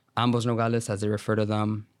 ambos Nogales, as they refer to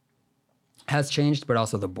them, has changed, but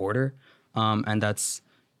also the border. And that's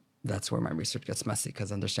where my research gets messy,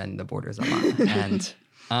 because understanding the border is a lot. And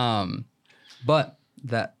but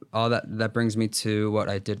that brings me to what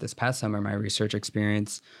I did this past summer. My research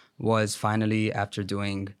experience was finally, after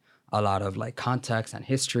doing a lot of like context and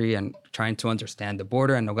history and trying to understand the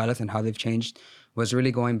border and Nogales and how they've changed, was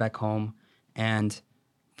really going back home and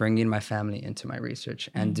bringing my family into my research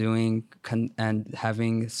and and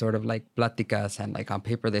having sort of like platicas, and like on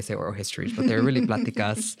paper they say oral histories, but they're really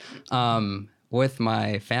platicas with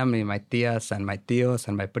my family, my tias and my tios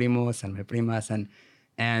and my primos and my primas,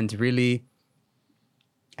 and really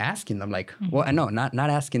asking them like, well, no, not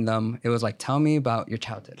asking them. It was like, tell me about your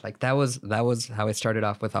childhood. Like that was how it started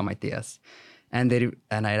off with all my tias. And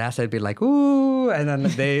I'd ask, I'd be like, ooh, and then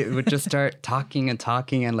they would just start talking,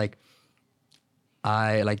 and like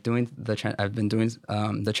I like I've been doing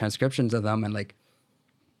the transcriptions of them, and like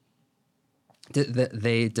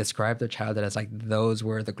they describe their childhood as like, those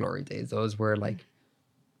were the glory days. Those were like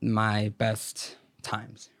my best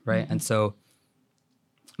times, right? And so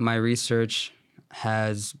my research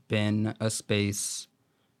has been a space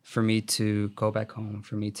for me to go back home,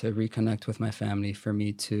 for me to reconnect with my family, for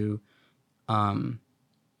me to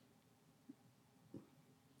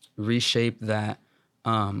reshape that,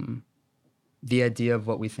 the idea of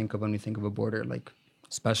what we think of when we think of a border, like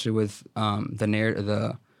especially with the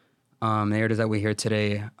narratives that we hear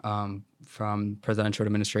today from presidential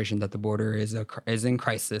administration, that the border is in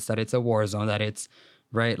crisis, that it's a war zone, that it's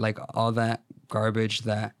right, like all that garbage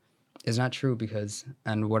that is not true. Because,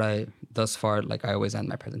 and what I thus far, like I always end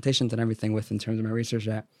my presentations and everything with in terms of my research,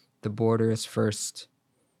 that the border is first.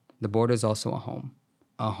 The border is also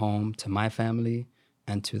a home to my family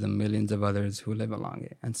and to the millions of others who live along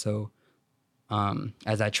it. And so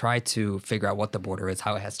as I try to figure out what the border is,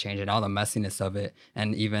 how it has changed, and all the messiness of it,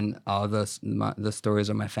 and even all the stories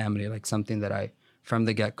of my family, like something that I, from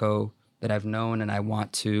the get-go, I've known and I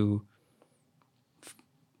want to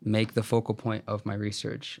make the focal point of my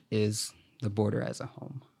research is the border as a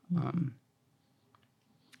home.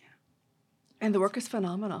 And the work is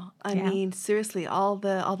phenomenal. I mean, seriously, all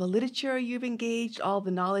the literature you've engaged, all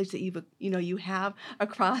the knowledge that you have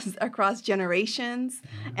across generations,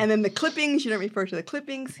 and then the clippings. You don't refer to the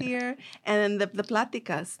clippings here, and then the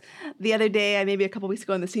pláticas. The other day, maybe a couple weeks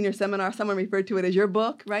ago in the senior seminar, someone referred to it as your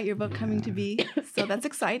book, right? Your book coming to be. So that's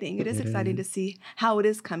exciting. It is exciting to see how it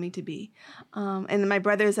is coming to be. And my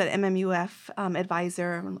brother's at MMUF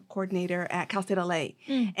advisor coordinator at Cal State LA,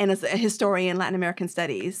 and is a historian in Latin American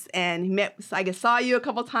studies, and he I guess saw you a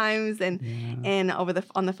couple times, and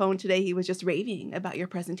on the phone today he was just raving about your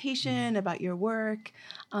presentation, about your work.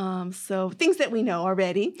 So things that we know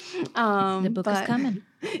already. The book is coming.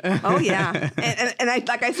 Oh yeah, and I,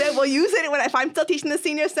 like I said, we'll use it if I'm still teaching the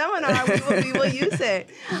senior seminar. We will use it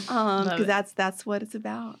because that's what it's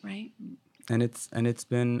about, right? And it's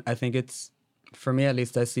been, I think it's, for me at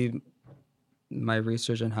least, I see my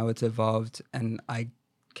research and how it's evolved, and I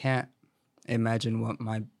can't imagine what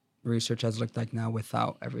my research has looked like now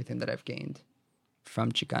without everything that I've gained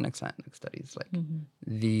from Chicanx Latinx studies, like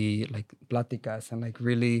the pláticas, and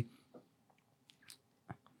really,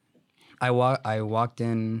 I walked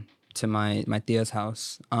in to my tia's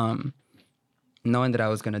house, knowing that I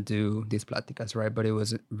was gonna do these pláticas, right? But it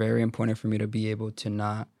was very important for me to be able to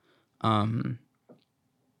not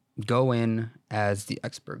go in as the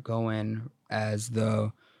expert, go in as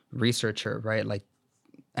the researcher, right?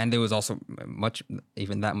 And it was also much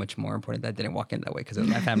more important that I didn't walk in that way because it was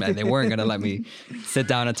my family. They weren't going to let me sit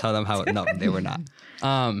down and tell them how. No, they were not.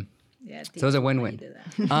 So it was a win-win.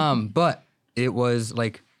 But it was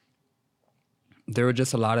there were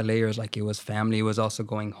just a lot of layers. It was family. It was also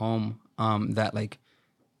going home. I knew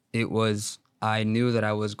that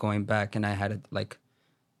I was going back, and I had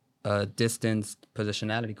a distanced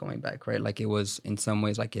positionality going back, right? It was in some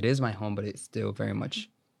ways it is my home, but it's still very much,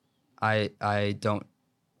 I don't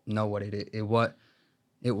know what it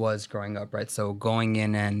was growing up, right? So going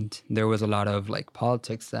in, and there was a lot of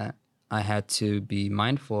politics that I had to be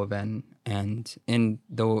mindful of, and in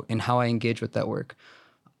how I engage with that work,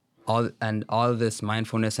 all of this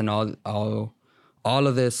mindfulness and all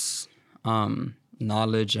of this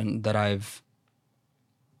knowledge and that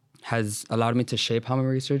has allowed me to shape how my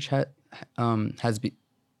research that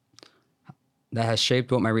has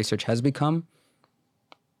shaped what my research has become.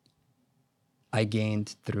 I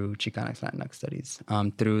gained through Chicanx Latinx studies,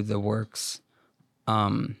 through the works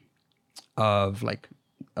of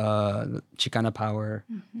Chicana Power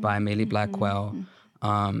by Maylee Blackwell,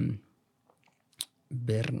 Dolores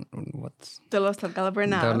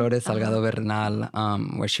Salgado Bernal,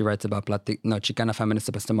 where she writes about Chicana feminist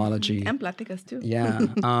epistemology. And pláticas too. Yeah.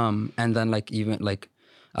 And then even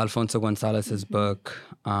Alfonso Gonzalez's book,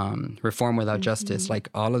 Reform Without Justice,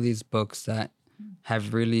 all of these books that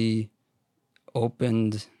have really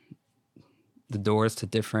opened the doors to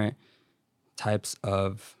different types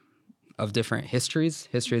of different histories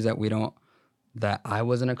that I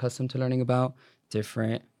wasn't accustomed to learning about,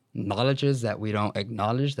 different knowledges that we don't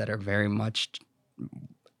acknowledge that are very much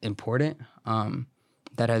important,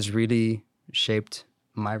 that has really shaped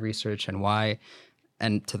my research and why.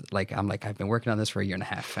 And I've been working on this for a year and a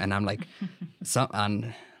half, and I'm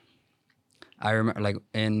I remember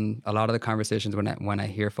in a lot of the conversations when I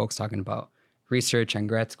hear folks talking about research and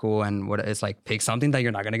grad school and what it's pick something that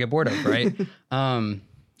you're not going to get bored of, right? And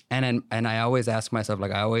I always ask myself,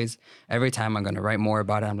 every time I'm going to write more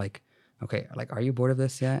about it, I'm okay, are you bored of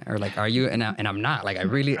this yet? Or are you? And I'm not. I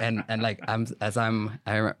really I'm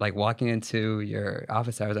walking into your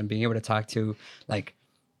office hours, I'm being able to talk to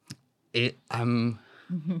it's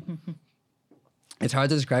hard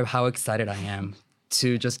to describe how excited I am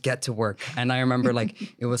to just get to work. And I remember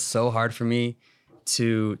it was so hard for me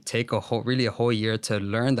to take a whole year to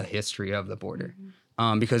learn the history of the border.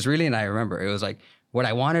 Because really, and I remember, it was what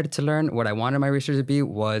I wanted to learn, what I wanted my research to be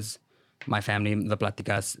was my family, the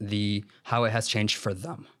pláticas, how it has changed for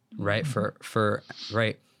them, right? For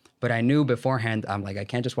right. But I knew beforehand, I'm I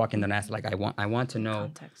can't just walk in and ask, I want to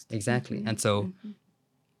know context. Exactly. And so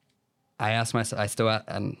I asked myself,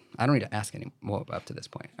 and I don't need to ask anymore up to this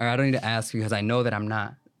point. Or I don't need to ask because I know that I'm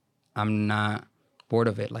not bored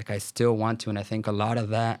of it. I still want to. And I think a lot of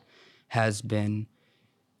that has been,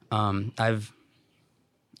 in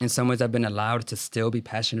some ways I've been allowed to still be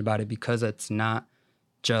passionate about it because it's not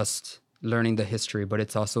just learning the history, but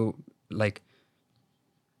it's also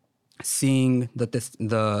seeing the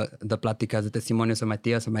pláticas, the testimonios of my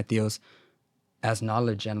tias and my tios as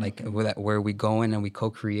knowledge, and like where we go in and we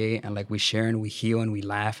co-create and like we share and we heal and we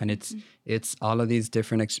laugh, and it's all of these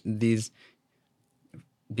different these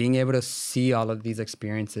being able to see all of these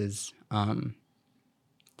experiences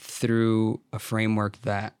through a framework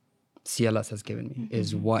that CLS has given me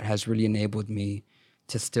is what has really enabled me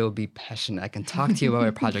to still be passionate. I can talk to you about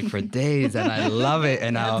my project for days, and I love it.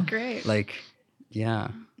 And That's great. Like, yeah.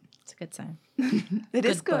 It's a good sign. It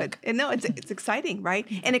is good. And no, it's exciting, right?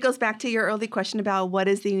 And it goes back to your early question about what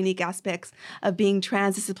is the unique aspects of being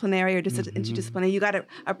transdisciplinary or interdisciplinary. You got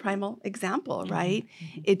a primal example, right?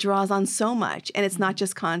 It draws on so much, and it's not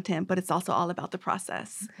just content, but it's also all about the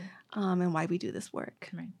process and why we do this work.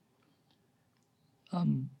 Right.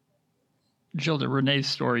 Gilda, Renee's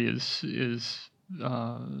story is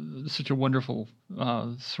such a wonderful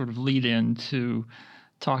sort of lead-in to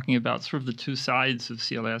talking about sort of the two sides of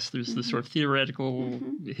CLS. There's the sort of theoretical,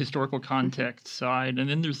 historical context side, and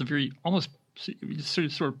then there's the very almost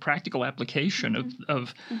sort of practical application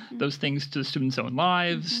of those things to students' own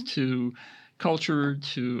lives, to culture,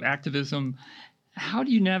 to activism. How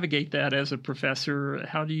do you navigate that as a professor?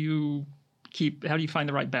 How do you find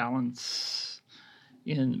the right balance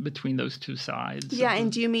in between those two sides? Yeah,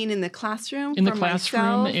 and do you mean in the classroom? In the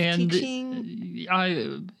classroom and teaching?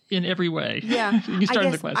 In every way. Yeah, You start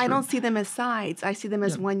in the classroom. I don't see them as sides. I see them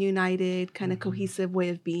as one united, kind of cohesive way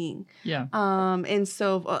of being. Yeah. And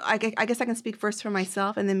so I guess I can speak first for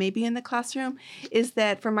myself, and then maybe in the classroom, is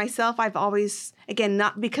that for myself, I've always, again,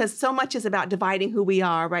 not because so much is about dividing who we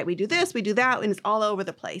are, right? We do this, we do that, and it's all over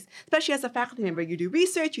the place. Especially as a faculty member, you do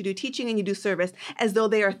research, you do teaching, and you do service, as though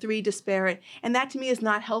they are three disparate. And that to me is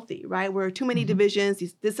not healthy, right? Where too many divisions,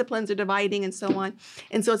 these disciplines are dividing, and so on.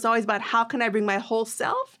 And so it's always about how can I bring my whole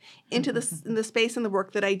self into the space and the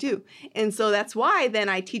work that I do. And so that's why then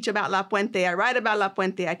I teach about La Puente, I write about La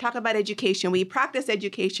Puente, I talk about education, we practice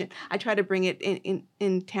education. I try to bring it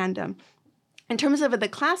in tandem. In terms of the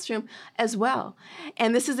classroom as well.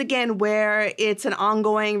 And this is, again, where it's an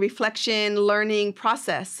ongoing reflection, learning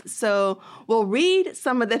process. So we'll read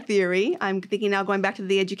some of the theory. I'm thinking now going back to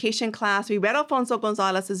the education class. We read Alfonso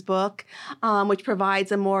Gonzalez's book, which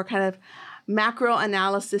provides a more kind of macro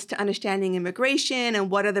analysis to understanding immigration and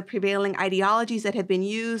what are the prevailing ideologies that have been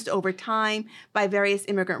used over time by various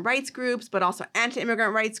immigrant rights groups, but also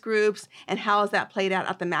anti-immigrant rights groups, and how has that played out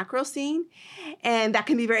at the macro scene. And that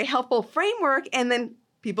can be a very helpful framework. And then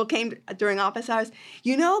people came during office hours,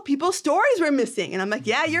 people's stories were missing. And I'm like,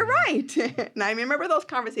 yeah, you're right. And I remember those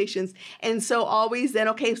conversations. And so always then,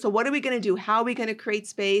 okay, so what are we going to do? How are we going to create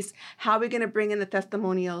space? How are we going to bring in the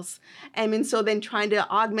testimonials? And so then trying to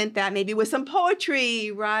augment that maybe with some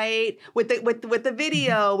poetry, right? With the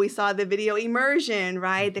video, we saw the video immersion,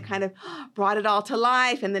 right? That kind of brought it all to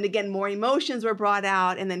life. And then again, more emotions were brought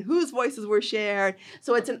out, and then whose voices were shared.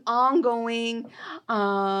 So it's an ongoing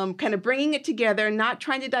kind of bringing it together, not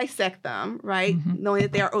trying to dissect them, right? Knowing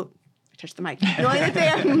that they are, I touched the mic. Knowing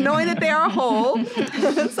that they are whole.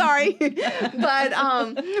 Sorry,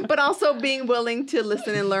 but also being willing to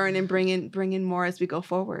listen and learn and bring in more as we go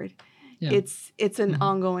forward. Yeah. It's an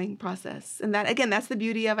ongoing process, and that again, that's the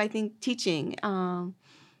beauty of, I think, teaching.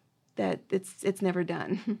 That it's never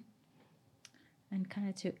done. And kind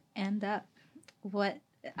of to end up, what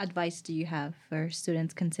advice do you have for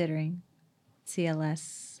students considering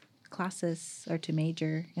CLS classes or to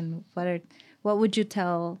major, and what would you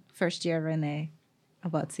tell first year Renee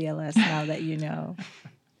about CLS now that you know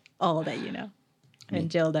all that you know? And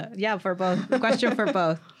Gilda, yeah, for both. Question for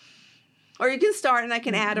both. Or you can start and I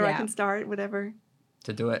can add, or I can start, whatever.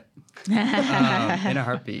 To do it in a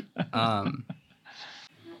heartbeat. I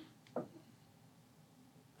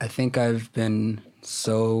think I've been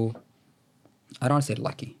so, I don't want to say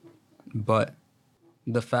lucky, but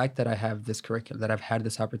the fact that I have this curriculum, that I've had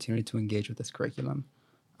this opportunity to engage with this curriculum,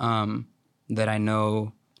 that I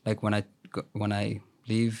know, like when I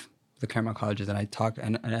leave the Claremont colleges and I talk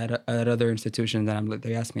and at other institutions, and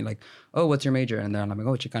they ask me like, oh, what's your major? And then I'm like,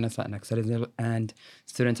 oh, Chicana Latinx. And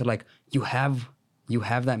students are like, you have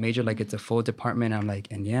that major, like it's a full department. I'm like,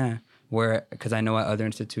 and yeah, because I know at other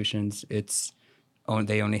institutions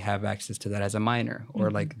they only have access to that as a minor, or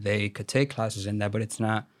like they could take classes in that, but it's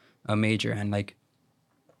not a major. And like,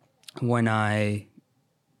 when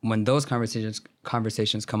those conversations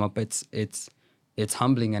come up, it's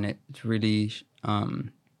humbling, and it really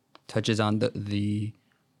touches on the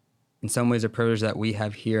in some ways the privilege that we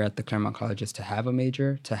have here at the Claremont colleges to have a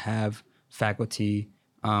major, to have faculty,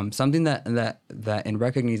 something that in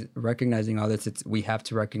recognizing all this, we have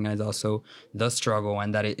to recognize also the struggle,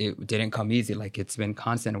 and that it didn't come easy. Like, it's been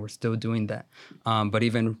constant, and we're still doing that. But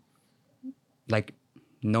even like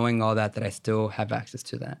knowing all that I still have access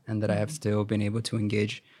to that and that I have still been able to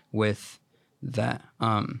engage with that.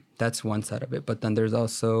 That's one side of it. But then there's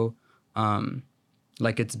also,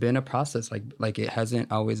 like, it's been a process. Like it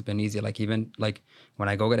hasn't always been easy. Like, even like when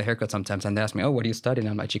I go get a haircut sometimes and they ask me, oh, what do you study? And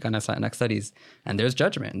I'm like, Chicana Latinx Studies. And there's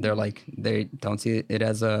judgment. And they're like, they don't see it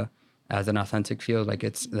as an authentic field. Like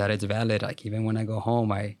it's valid. Like even when I go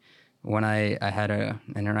home, when I had an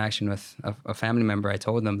interaction with a family member, I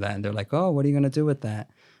told them that, and they're like, oh, what are you going to do with that?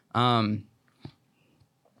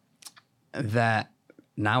 That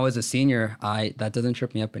now as a senior, that doesn't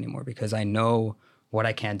trip me up anymore because I know what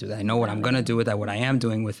I can do, that I know what I'm going to do with that, what I am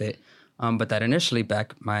doing with it. But that initially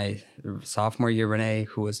back my sophomore year, Renee,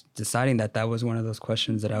 who was deciding that was one of those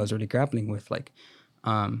questions that I was really grappling with, like,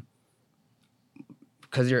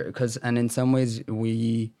 because in some ways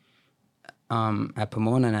we, at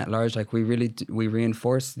Pomona and at large, like we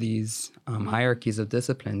reinforce these hierarchies of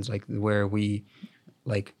disciplines, like where we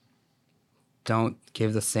like don't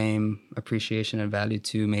give the same appreciation and value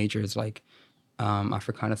to majors like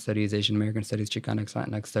Africana Studies, Asian American Studies, Chicanx,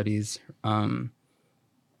 Latinx Studies,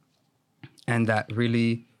 and that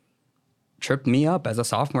really tripped me up as a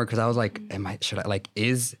sophomore because I was like, can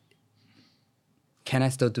I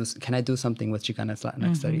do something with Chicanx,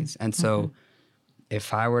 Latinx Studies? And so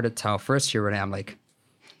if I were to tell first year Renee, I'm like,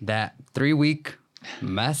 that 3-week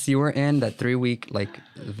mess you were in, that 3-week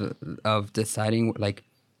of deciding the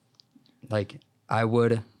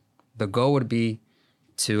goal would be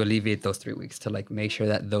to alleviate those 3 weeks, to like make sure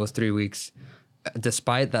that those 3 weeks,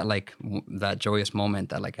 despite that that joyous moment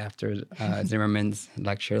that like after Zimmerman's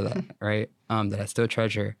lecture that right that I still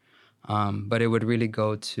treasure, but it would really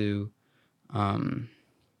go to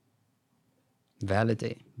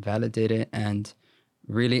validate it and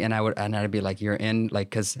really, and I'd be like, you're in, like,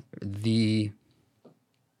 because the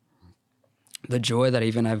joy that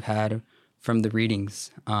even I've had from the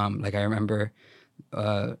readings, like I remember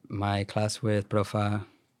my class with Profe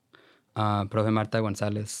Marta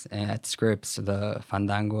Gonzalez at Scripps, the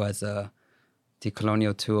Fandango as a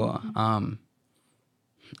decolonial tool.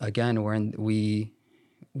 Again, we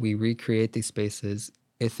recreate these spaces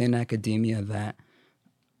within academia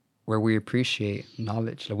where we appreciate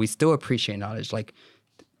knowledge. Like, we still appreciate knowledge, like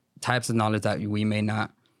types of knowledge that we may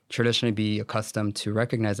not traditionally be accustomed to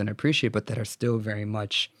recognize and appreciate, but that are still very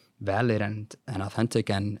much valid and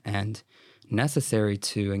authentic and necessary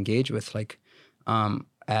to engage with. Like,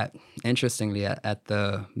 interestingly, at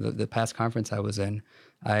the past conference I was in,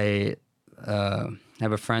 I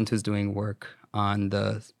have a friend who's doing work on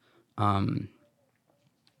the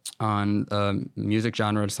music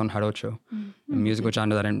genre Son Jarocho, a musical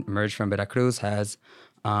genre that emerged from Veracruz, has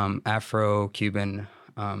Afro-Cuban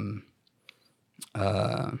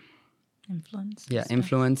influence. Yeah,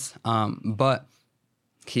 influence. But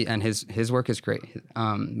his work is great.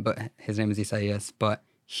 But his name is Isaias. But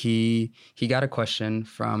he got a question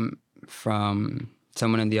from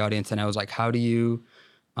someone in the audience, and I was like, how do you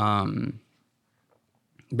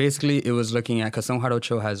basically it was looking at, because Son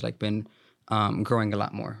Jarocho has like been growing a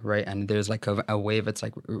lot more, right? And there's like a wave that's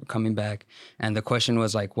like coming back. And the question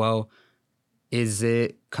was like, well, is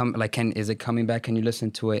it coming back? Can you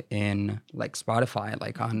listen to it in like Spotify,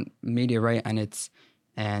 like on media, right?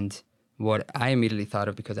 And what I immediately thought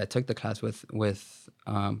of, because I took the class with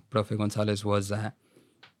Profe Gonzalez, was that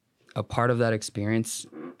a part of that experience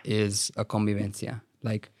is a convivencia,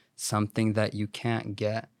 like something that you can't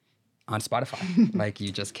get on Spotify. Like,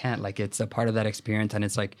 you just can't. Like, it's a part of that experience, and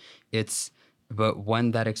but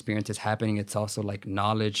when that experience is happening, it's also like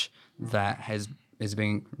knowledge that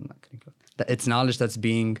it's knowledge that's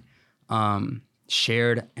being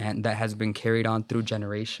shared and that has been carried on through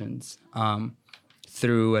generations,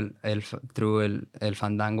 through el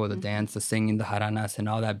fandango, the dance, the singing, the jaranas, and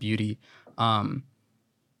all that beauty. And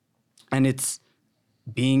it's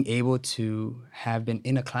being able to have been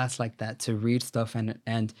in a class like that, to read stuff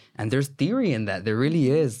and there's theory in that. There really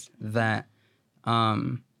is that,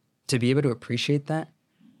 to be able to appreciate that.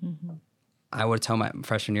 Mm-hmm. I would tell my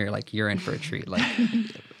freshman year, like, you're in for a treat.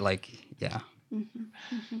 Like, yeah. Mm-hmm.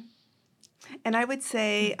 Mm-hmm. And I would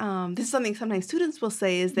say, this is something sometimes students will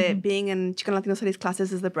say, is that being in Chicano Latino Studies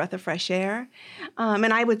classes is the breath of fresh air.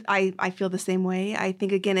 And I feel the same way. I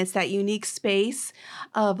think, again, it's that unique space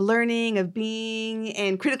of learning, of being,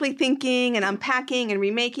 and critically thinking, and unpacking, and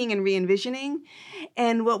remaking, and re-envisioning.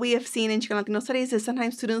 And what we have seen in Chicano Latino Studies is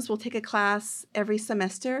sometimes students will take a class every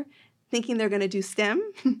semester, thinking they're going to do STEM.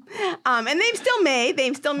 And they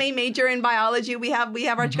still may major in biology. We have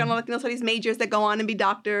our Chicano Latino Studies majors that go on and be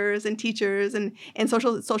doctors and teachers and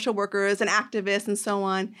social workers and activists and so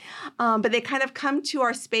on. But they kind of come to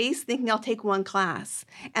our space thinking I'll take one class.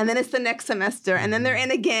 And then it's the next semester. And then they're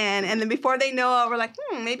in again. And then before they know it, we're like,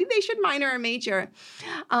 maybe they should minor or major.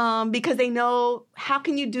 Because they know how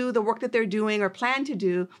can you do the work that they're doing or plan to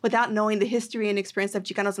do without knowing the history and experience of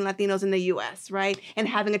Chicanos and Latinos in the U.S., right? And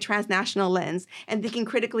having a transnational lens and thinking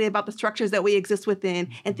critically about the structures that we exist within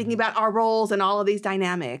and thinking about our roles and all of these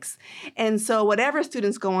dynamics. And so whatever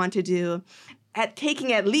students go on to do, at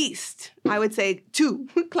taking at least, I would say, 2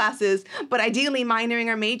 classes, but ideally minoring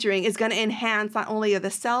or majoring is going to enhance not only of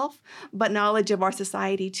the self, but knowledge of our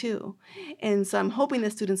society too. And so I'm hoping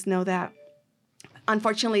that students know that.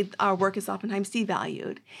 Unfortunately, our work is oftentimes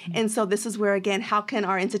devalued. And so this is where, again, how can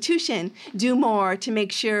our institution do more to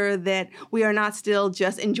make sure that we are not still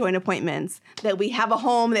just enjoying appointments, that we have a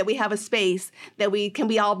home, that we have a space, that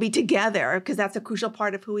we all be together, because that's a crucial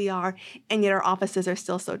part of who we are, and yet our offices are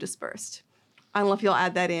still so dispersed. I don't know if you'll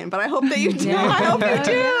add that in, but I hope that you do. I hope you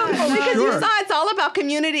do. Because you saw it's all about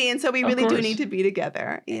community, and so we really do need to be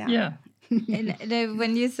together. Yeah. And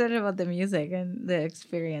when you said about the music and the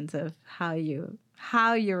experience of how you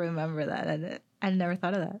remember that, and I never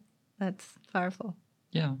thought of that. That's powerful.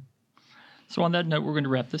 Yeah. So on that note, we're going to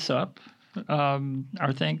wrap this up.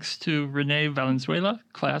 Our thanks to Renee Valenzuela,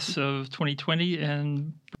 class of 2020,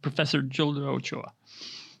 and Professor Gilda Ochoa.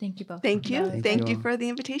 Thank you both. Thank you. Thank you for the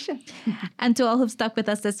invitation. And to all who've stuck with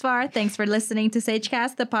us this far, thanks for listening to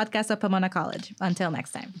SageCast, the podcast of Pomona College. Until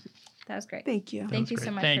next time. That was great. Thank you. Thank you so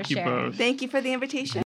much for sharing. Thank you both. Thank you for the invitation.